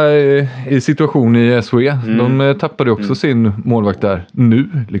samma i situation i SHE. De tappade också sin målvakt där nu.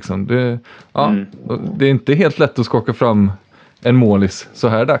 Liksom. Det är inte helt lätt att skaka fram en målis så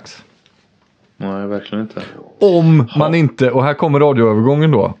här dags. Nej, verkligen inte. Om man inte, och här kommer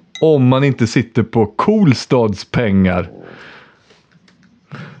radioövergången då, om man inte sitter på Coolstads pengar.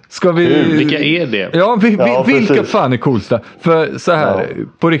 Ska vi... Vilka är det? Ja, vilka fan är Kolsta? För så här,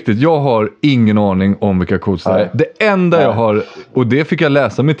 på riktigt, jag har ingen aning om vilka Kolsta är. Det enda jag har, och det fick jag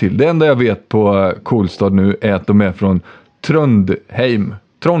läsa mig till, det enda jag vet på Kolstad nu är att de är från Trondheim.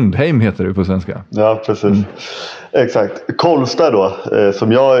 Trondheim heter det på svenska. Ja, precis. Exakt. Kolsta då,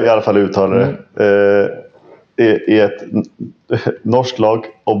 som jag i alla fall uttalar det, är ett norskt lag,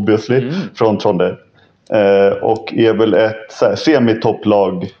 obviously, från Trondheim. Och är väl ett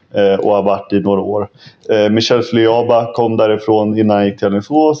semitopplag och har varit i några år. Michel Sliaba kom därifrån innan han gick till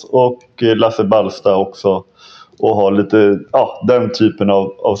Alingsås, och Lasse Ballsta också, och har lite den typen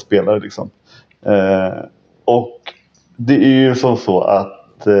av spelare liksom. Och det är ju som så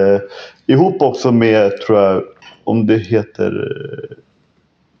att ihop också med, tror jag, om det heter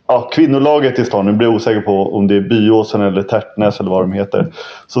kvinnolaget i stan, nu blir jag osäker på om det är Byåsen eller Tärtnäs eller vad de heter,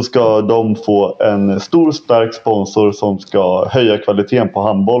 så ska de få en stor stark sponsor som ska höja kvaliteten på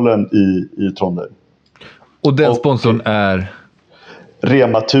handbollen i Trondheim. Och den sponsorn är?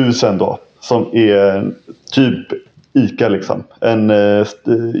 Rema 1000 då, som är typ ICA liksom. En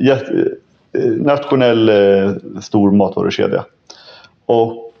nationell stor matvarukedja.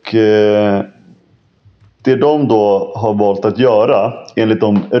 Och det de då har valt att göra, enligt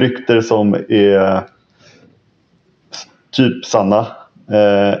de rykter som är typ sanna,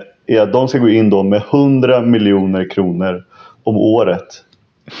 är att de ska gå in då med 100 miljoner kronor om året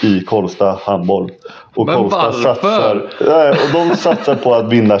i Kolsta handboll. Och men Kolsta de satsar på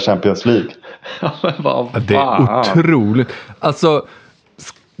att vinna Champions League. Det är otroligt. Alltså,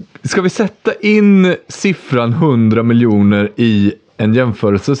 ska vi sätta in siffran 100 miljoner i en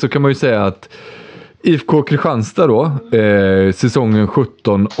jämförelse, så kan man ju säga att IFK Kristianstad då, säsongen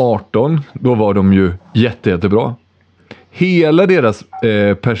 17-18, då var de ju jättebra. Hela deras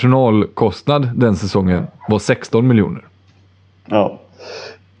personalkostnad den säsongen var 16 miljoner. Ja.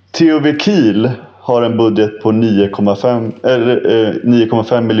 THW Kiel har en budget på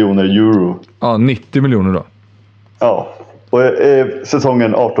 9,5 miljoner euro. Ja, 90 miljoner då. Ja. Och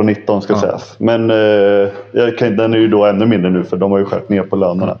säsongen 18-19 ska sägas. Men den är ju då ännu mindre nu, för de har ju skärpt ner på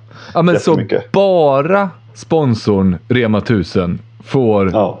lönerna. Ja, men så bara sponsorn Rema 1000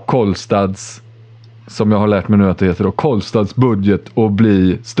 får Kolstads, som jag har lärt mig nu att det heter då, Kolstads budget att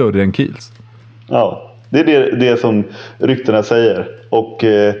bli större än Kiels. Ja, det är det som ryktena säger. Och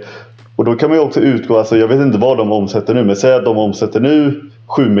då kan man ju också utgå, alltså jag vet inte vad de omsätter nu, men säg att de omsätter nu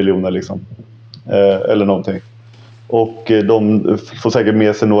 7 miljoner liksom. Eller någonting. Och de får säkert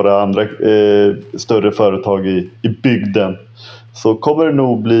med sig några andra större företag i bygden. Så kommer det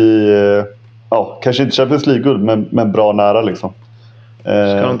nog bli, kanske inte Champions League-guld, men bra nära liksom.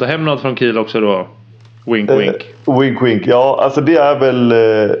 Ska de ta hem något från Kiel också då? Wink, wink. Wink, wink. Ja, alltså det är väl...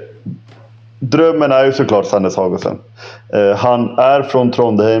 drömmen är ju såklart Sandnes Hagosen. Han är från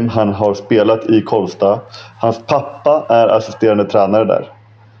Trondheim. Han har spelat i Kolsta. Hans pappa är assisterande tränare där.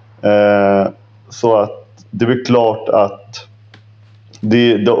 Så att det är väl klart att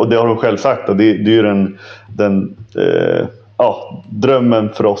det har de själv sagt, att det är ju drömmen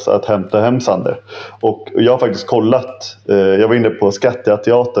för oss att hämta hem Sander. Och jag har faktiskt kollat, jag var inne på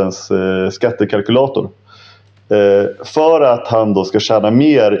Skatteteaterns skattekalkylator. För att han då ska tjäna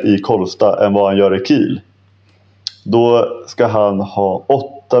mer i Kolsta än vad han gör i Kiel, då ska han ha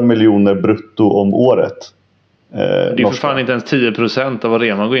 8 miljoner brutto om året. Det är för fan inte ens 10% av vad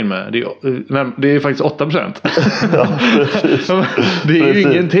Rema går in med. Det är faktiskt 8%. Ja, precis. Det är ju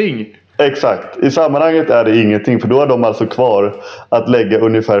ingenting. Exakt. I sammanhanget är det ingenting, för då har de alltså kvar att lägga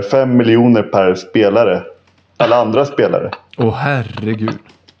ungefär 5 miljoner per spelare. Alla andra spelare. Åh herregud.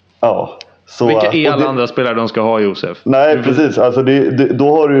 Ja. Så, vilka är alla andra spelare de ska ha, Josef? Nej, precis. Alltså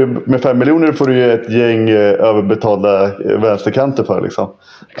då har du med 5 miljoner får du ju ett gäng överbetalda vänsterkanter för liksom.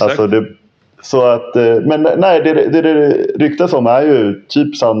 Exakt. Alltså så att, men nej, det ryktas om är ju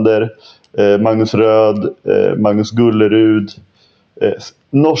typ Sander, Magnus Röd, Magnus Gullerud,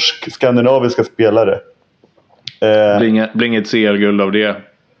 norsk-skandinaviska spelare. Blir inget CL-guld av det?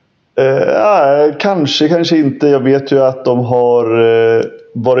 Kanske inte. Jag vet ju att de har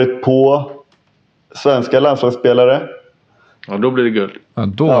varit på svenska landslagsspelare. Ja, då blir det guld.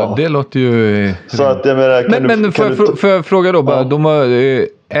 Ja, det låter ju... Så att jag menar, får jag fråga då bara,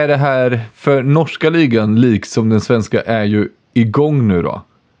 är det här för norska ligan liksom den svenska är ju igång nu då?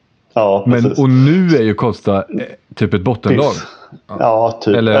 Ja, precis. Och nu är ju Kosta typ ett bottenlag. Ja,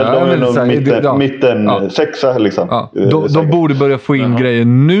 typ. Eller mitten sexa liksom. Ja. De borde börja få in grejer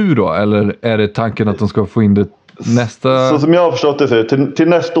nu då? Eller är det tanken att de ska få in det nästa... Så som jag har förstått det så till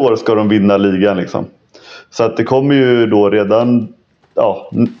nästa år ska de vinna ligan liksom. Så att det kommer ju då redan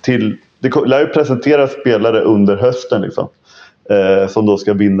det lär ju presentera spelare under hösten liksom. som då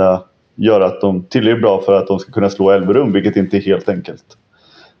ska göra att de tillräckligt bra för att de ska kunna slå Elverum, vilket inte är helt enkelt.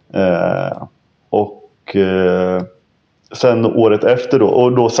 Sen året efter då,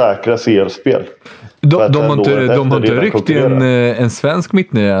 och då säkra CL-spel. De har inte ryckt en svensk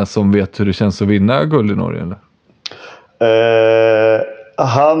mittnia som vet hur det känns att vinna guld i Norge, eller?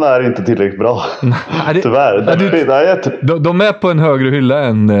 Han är inte tillräckligt bra. Tyvärr. De är på en högre hylla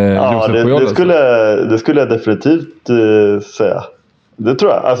än Josef Pujol. Det skulle jag definitivt säga. Det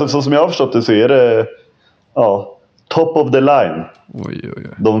tror jag. Alltså, så som jag har förstått det så är det top of the line. Oj.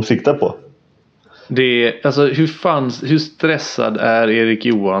 De siktar på. Alltså, hur stressad är Erik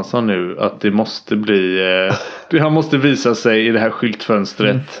Johansson nu att det måste bli han måste visa sig i det här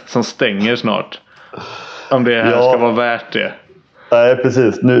skyltfönstret som stänger snart, om det här ska vara värt det. Nej,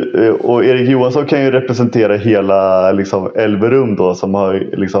 precis. Nu, och Erik Johansson kan ju representera hela liksom, Elverum då, som har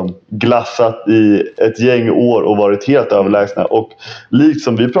liksom glassat i ett gäng år och varit helt överlägsna. Och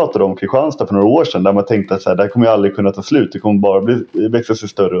liksom vi pratade om Kristianstad för några år sedan, där man tänkte att så här, det här kommer ju aldrig kunna ta slut. Det kommer bara växa sig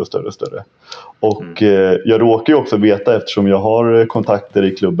större och större och större. Och jag råkar ju också veta, eftersom jag har kontakter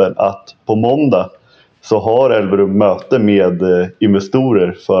i klubben, att på måndag så har Elverum möte med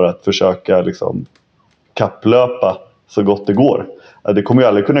investorer för att försöka liksom, kapplöpa så gott det går. Det kommer ju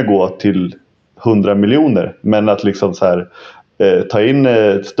aldrig kunna gå till 100 miljoner, men att liksom så här, ta in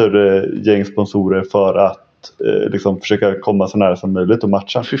ett större gäng sponsorer för att liksom försöka komma så nära som möjligt och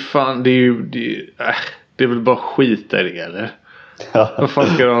matcha. Fy fan, det är väl bara skit i det, eller? Ja. Vad fan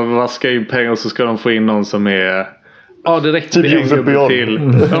ska de vaska in pengar och så ska de få in någon som är... Ja, det räckte till en gubbe till.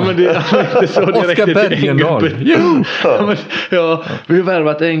 Ja, men det är så det räckte till en gubbe. Ja, vi har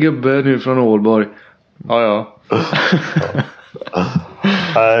värvat en gubbe nu från Ålborg. Ja.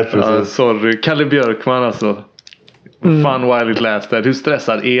 Nej, precis. Sorry, Kalle Björkman alltså. Fun while it lasted. Hur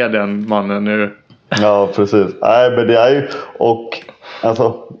stressad är den mannen nu? Ja, precis. Nej, men det är ju... Och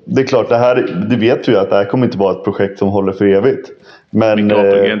alltså, det är klart, det vet vi ju att det här kommer inte vara ett projekt som håller för evigt. Men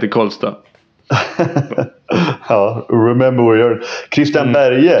inte Kolsta. Ja, remember where you're... Christian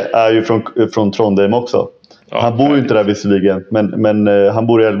Berge är ju från Trondheim också. Ja, han bor ju inte där visserligen, men han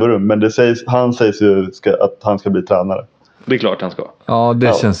bor i Elverum. Men han sägs ju att han ska bli tränare. Det är klart han ska. Ja,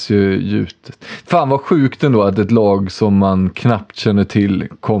 det känns ju djupt. Fan vad sjukt ändå att ett lag som man knappt känner till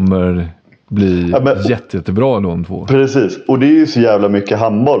kommer bli jättebra de två. Precis, och det är ju så jävla mycket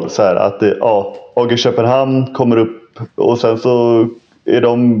handboll. Så här, att AG Köpenhamn kommer upp och sen så är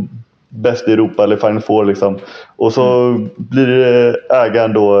de bäst i Europa eller Final Four liksom. Och så blir det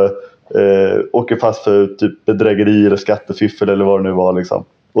ägaren då åker fast för typ bedrägeri eller skattefiffel eller vad det nu var liksom.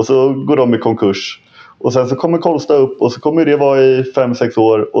 Och så går de i konkurs. Och sen så kommer Kolsta upp och så kommer det vara i 5-6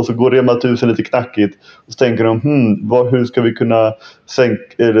 år och så går Rema 1000 lite knackigt och så tänker de hur ska vi kunna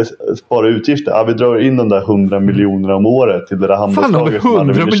spara utgifter? Ja, vi drar in de där 100 miljoner om året till det där handelslaget. Fan,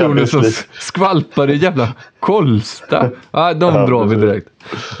 100 miljoner som skvalpar i jävla Kolsta. Ja, de drar vi direkt.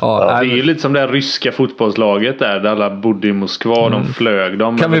 Ja, det är ju lite som det här ryska fotbollslaget där alla bodde i Moskva, de flög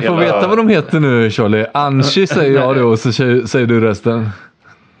dem. Kan vi få veta vad de heter nu, Charlie? Anchi säger jag då och så säger du resten.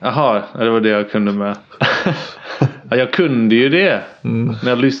 Jaha, det var det jag kunde med. Ja, jag kunde ju det när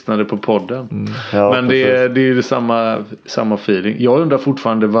jag lyssnade på podden. Ja, men det är ju samma feeling. Jag undrar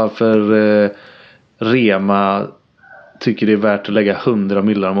fortfarande varför Rema tycker det är värt att lägga 100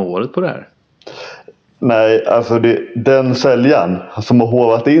 miljoner om året på det här. Nej, alltså den säljaren som har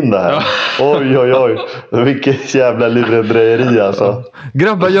hovat in det här. Oj. Vilket jävla lurendrejeri alltså.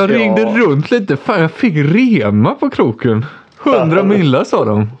 Grabbar, jag ringde runt lite. Fan, jag fick Rema på kroken. 100 miljoner sa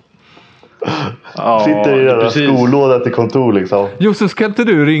de. Sitter i den där skolåda till kontor liksom. Josef, ska inte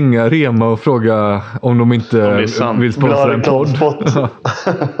du ringa Rema och fråga om de inte vill sponsra en podd?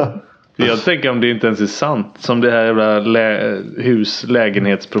 Jag tänker om det inte ens är sant. Som det här jävla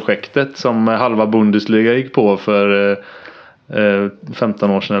huslägenhetsprojektet som halva Bundesliga gick på för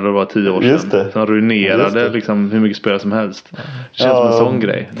 15 år sedan eller var 10 år sedan. Som ruinerade liksom hur mycket spelare som helst. Det känns som en sån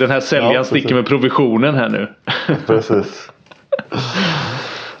grej. Den här säljaren sticker med provisionen här nu. Precis.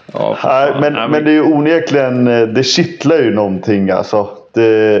 Men det är ju onekligen, det kittlar ju någonting alltså.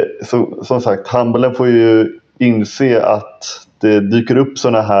 Som sagt, handbollen får ju inse att det dyker upp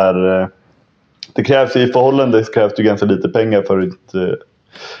såna här, det krävs i förhållande krävs det ganska lite pengar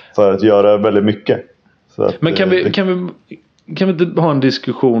för att göra väldigt mycket. Så att, men kan vi inte ha en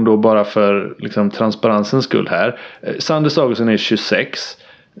diskussion då bara för liksom transparensens skull här. Sanders Augustsson är 26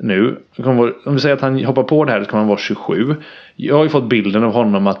 nu. Om vi säger att han hoppar på det här så kan han vara 27. Jag har ju fått bilden av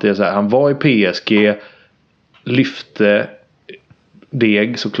honom att det är så här, han var i PSG, lyfte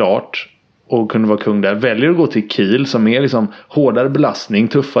deg såklart och kunde vara kung där. Väljer att gå till Kiel som är liksom hårdare belastning,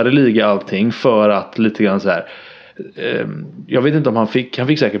 tuffare liga, allting för att lite grann så här jag vet inte om han fick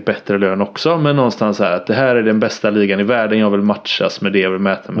säkert bättre lön också, men någonstans här att det här är den bästa ligan i världen, jag vill matchas med det, jag vill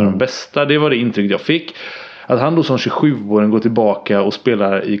mäta med de bästa. Det var det intryck jag fick. Att han då som 27-åring går tillbaka och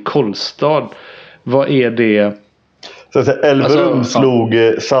spelar i Kolstad, vad är det? Så att Elverum slog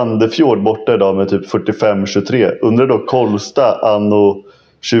Sandefjord borta idag med typ 45-23. Undrar då Kolstad anno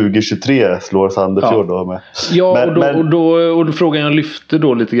 2023 slår Sandefjord då med. Ja, och då frågan jag lyfte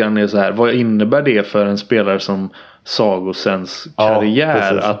då lite grann är så här: vad innebär det för en spelare som Sagosens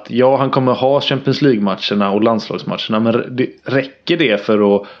karriär? Att han kommer ha Champions League-matcherna och landslagsmatcherna, men räcker det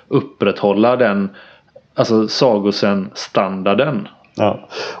för att upprätthålla den, alltså Sagosen-standarden? Ja,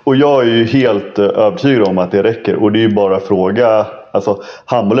 och jag är ju helt övertygad om att det räcker, och det är ju bara fråga, alltså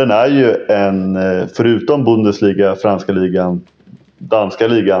handbollen är ju förutom Bundesliga, franska ligan, danska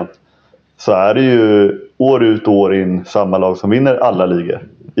ligan, så är det ju år ut och år in samma lag som vinner alla ligor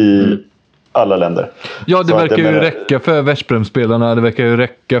i alla länder. Ja, det verkar ju räcka för Veszprem-spelarna, det verkar ju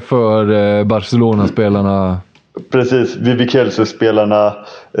räcka för Barcelona-spelarna. Precis, Vivi Kielce-spelarna,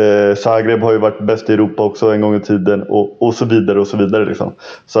 Zagreb har ju varit bäst i Europa också en gång i tiden, och så vidare liksom.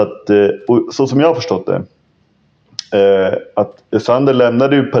 Så att, så som jag har förstått det, att Sander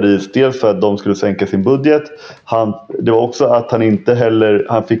lämnade ju Paris dels för att de skulle sänka sin budget. Det var också att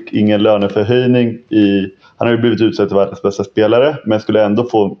han fick ingen löneförhöjning han har ju blivit utsedd till världens bästa spelare, men skulle ändå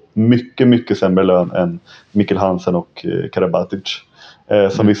få mycket, mycket sämre lön än Mikkel Hansen och Karabatic,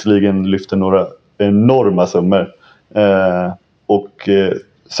 som visserligen lyfte några enorma summor, och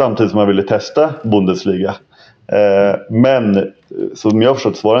samtidigt som man ville testa Bundesliga, men som jag har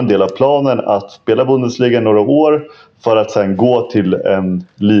förstått var en del av planen att spela Bundesliga några år för att sen gå till en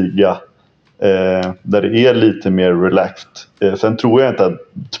liga där det är lite mer relaxed. Sen tror jag inte att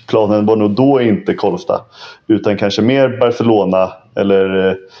planen var nog då inte Kolstad, utan kanske mer Barcelona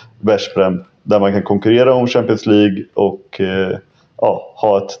eller Veszprem, där man kan konkurrera om Champions League och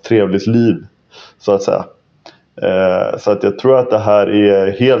ha ett trevligt liv, så att säga. Så att jag tror att det här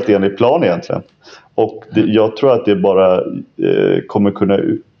är helt enligt plan egentligen. Och jag tror att det bara kommer kunna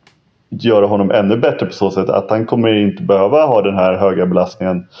göra honom ännu bättre på så sätt att han kommer inte behöva ha den här höga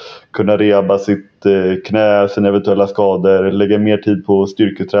belastningen, kunna rehabba sitt knä, sina eventuella skador, lägga mer tid på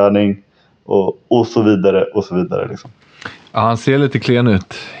styrketräning och så vidare liksom. Ja, han ser lite klen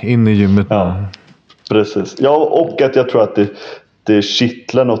ut inne i gymmet. Ja, precis. Ja, och att jag tror att det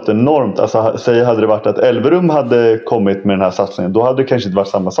kittlar något enormt. Alltså, säg hade det varit att Elverum hade kommit med den här satsningen, då hade det kanske inte varit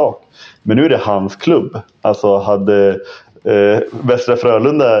samma sak. Men nu är det hans klubb. Alltså hade Västra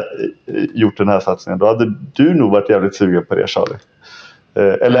Frölunda gjort den här satsningen, då hade du nog varit jävligt sugen på det, Charlie.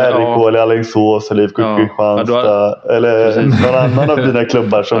 Eller RIK, eller Alingsås, eller IFK Kristianstad, eller någon annan av dina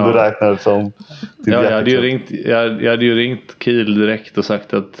klubbar som du räknar som din jag hade ju ringt Kiel direkt och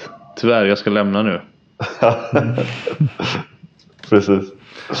sagt att tyvärr, jag ska lämna nu. Precis.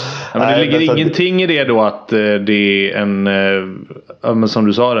 Ja, men det ligger ingenting i det då, att det är men som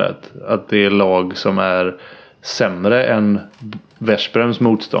du sa det, att det är lag som är sämre än Veszprems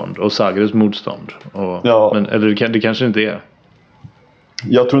motstånd och Zagrebs motstånd. Eller det kanske inte är.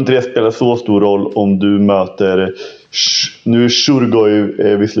 Jag tror inte det spelar så stor roll om du möter, nu är Shurgoj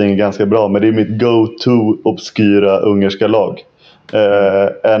visserligen ganska bra, men det är mitt go-to obskyra ungerska lag.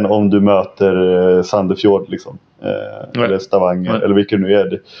 Än om du möter Sandefjord liksom. Eller Stavanger, eller vilken nu är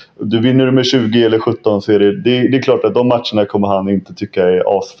det. Du vinner du med 20 eller 17, så är det är klart att de matcherna kommer han inte tycka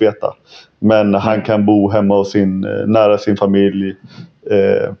är asfeta. Men han kan bo hemma nära sin familj,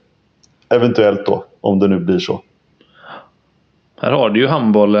 eventuellt då, om det nu blir så. Här har du ju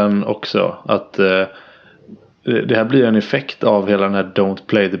handbollen också, att det här blir en effekt av hela den här don't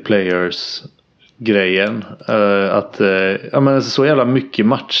play the players grejen, att så jävla mycket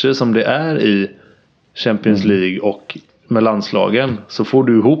matcher som det är i Champions League och med landslagen, så får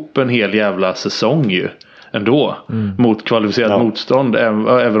du ihop en hel jävla säsong ju ändå mot kvalificerat motstånd,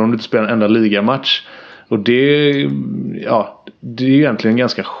 även om du inte spelar en enda ligamatch. Och det är egentligen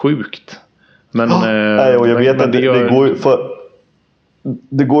ganska sjukt. Men och jag vet att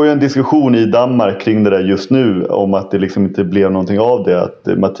det går ju en diskussion i Danmark kring det där just nu, om att det liksom inte blev någonting av det. Att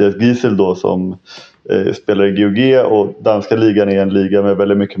Mathias Giesel då, som spelar i GOG, och danska ligan är en liga med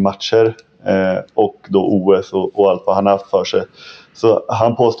väldigt mycket matcher, och då OS och allt vad han har haft för sig. Så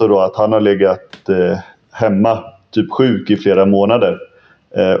han påstår då att han har legat hemma typ sjuk i flera månader,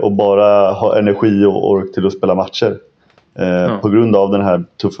 och bara har energi och ork till att spela matcher. På grund av den här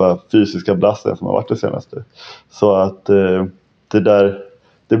tuffa fysiska belasten som har varit det senaste. Så att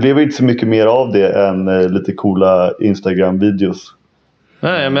det blev inte så mycket mer av det än lite coola Instagram-videos.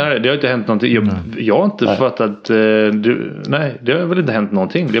 Nej, jag menar det har inte hänt någonting. Jag har inte fattat det har väl inte hänt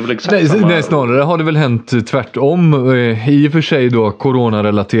någonting. Det är väl exakt samma. Nej, snarare har det väl hänt tvärtom. I och för sig då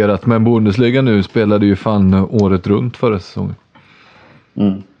coronarelaterat, men Bundesliga nu spelade ju fan året runt förra säsongen.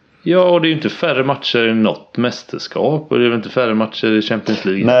 Ja, och det är ju inte färre matcher i något mästerskap, och det är väl inte färre matcher i Champions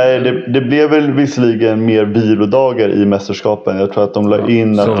League. Nej, det blev väl visserligen mer vilodagar i mästerskapen. Jag tror att de la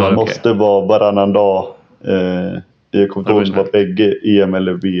in att det måste vara varannan dag. Jag kommer inte ihåg om det var bägge EM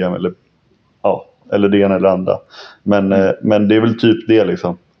eller VM eller det ena eller andra. Men det är väl typ det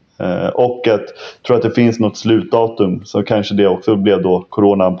liksom. Och tror att det finns något slutdatum, så kanske det också blev då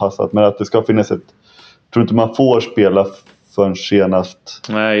coronaanpassat. Men att det ska finnas tror inte man får spela förrän senast.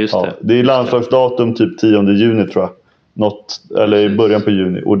 Nej, just det. Det är landslagsdatum typ 10 juni tror jag. Eller i början på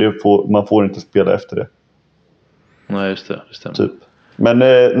juni. Och man får inte spela efter det. Nej, just det. Det stämmer. Typ. Men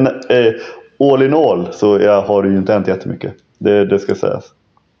all in all så har det ju inte hänt jättemycket. Det ska sägas.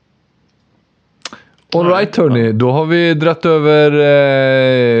 All right, hörni. Då har vi dratt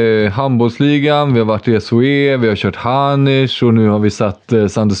över handbollsligan. Vi har varit i SOE. Vi har kört Hanisch. Och nu har vi satt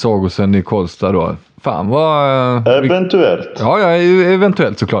Sander Sagosen i Karlstad då. Fan vad... Eventuellt. Ja,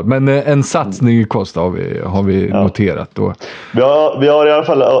 eventuellt såklart. Men en satsning i Karlstad har vi noterat då. Vi har i alla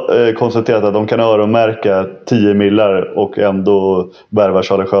fall konstaterat att de kan öronmärka 10 millar och ändå värva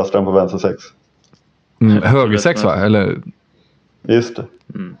Charlie Sjöstrand på vänster 6. Höger 6 va? Eller... Just det.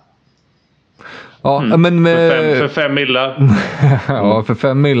 Ja, men för 5 millar. Ja, för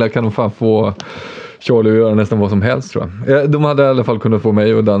 5 millar kan de fan få Charlie att göra nästan vad som helst, tror jag. De hade i alla fall kunnat få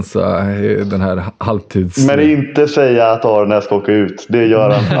mig att dansa den här halvtids... Men inte säga att Arne ska åka ut. Det gör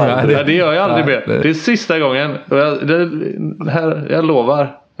han aldrig. Nej, det gör jag aldrig mer. Det är sista gången. Jag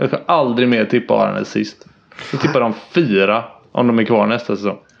lovar. Jag kan aldrig mer tippa Arne sist. Jag tippar de 4 om de är kvar nästa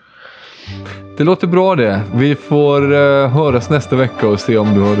säsong. Det låter bra det. Vi får höras nästa vecka och se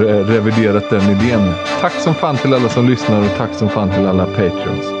om du har reviderat den idén. Tack som fan till alla som lyssnar och tack som fan till alla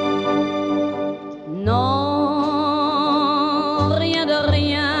Patreons. Non, rien de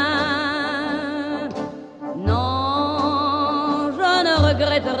rien. Non, je ne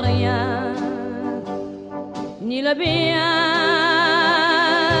regrette rien. Ni le bien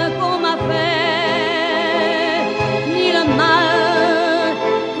qu'on m'a fait, ni le mal,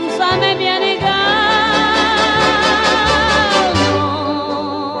 tout ça m'est bien égal.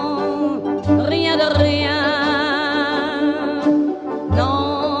 Non, rien de rien.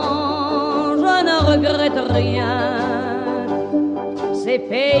 Non, je ne regrette rien. C'est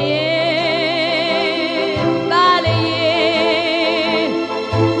payé, balayé,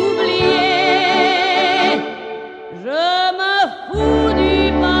 oublié. Je me fous du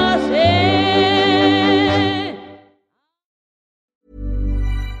passé.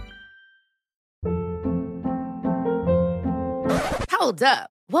 Hold up.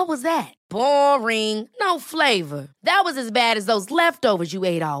 What was that? Boring. No flavor. That was as bad as those leftovers you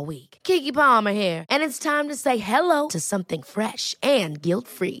ate all week. Keke Palmer here, and it's time to say hello to something fresh and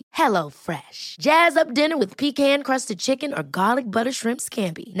guilt-free. Hello Fresh. Jazz up dinner with pecan-crusted chicken or garlic butter shrimp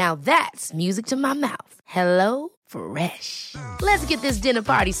scampi. Now that's music to my mouth. Hello Fresh. Let's get this dinner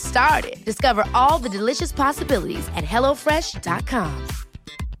party started. Discover all the delicious possibilities at HelloFresh.com.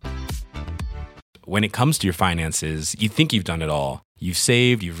 When it comes to your finances, you think you've done it all. You've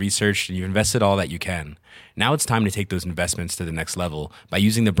saved, you've researched, and you've invested all that you can. Now it's time to take those investments to the next level by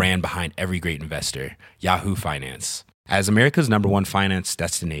using the brand behind every great investor, Yahoo Finance. As America's #1 finance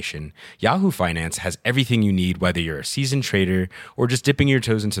destination, Yahoo Finance has everything you need, whether you're a seasoned trader or just dipping your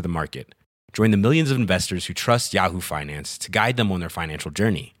toes into the market. Join the millions of investors who trust Yahoo Finance to guide them on their financial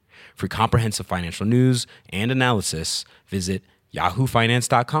journey. For comprehensive financial news and analysis, visit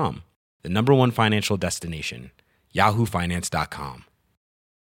yahoofinance.com, the #1 financial destination, yahoofinance.com.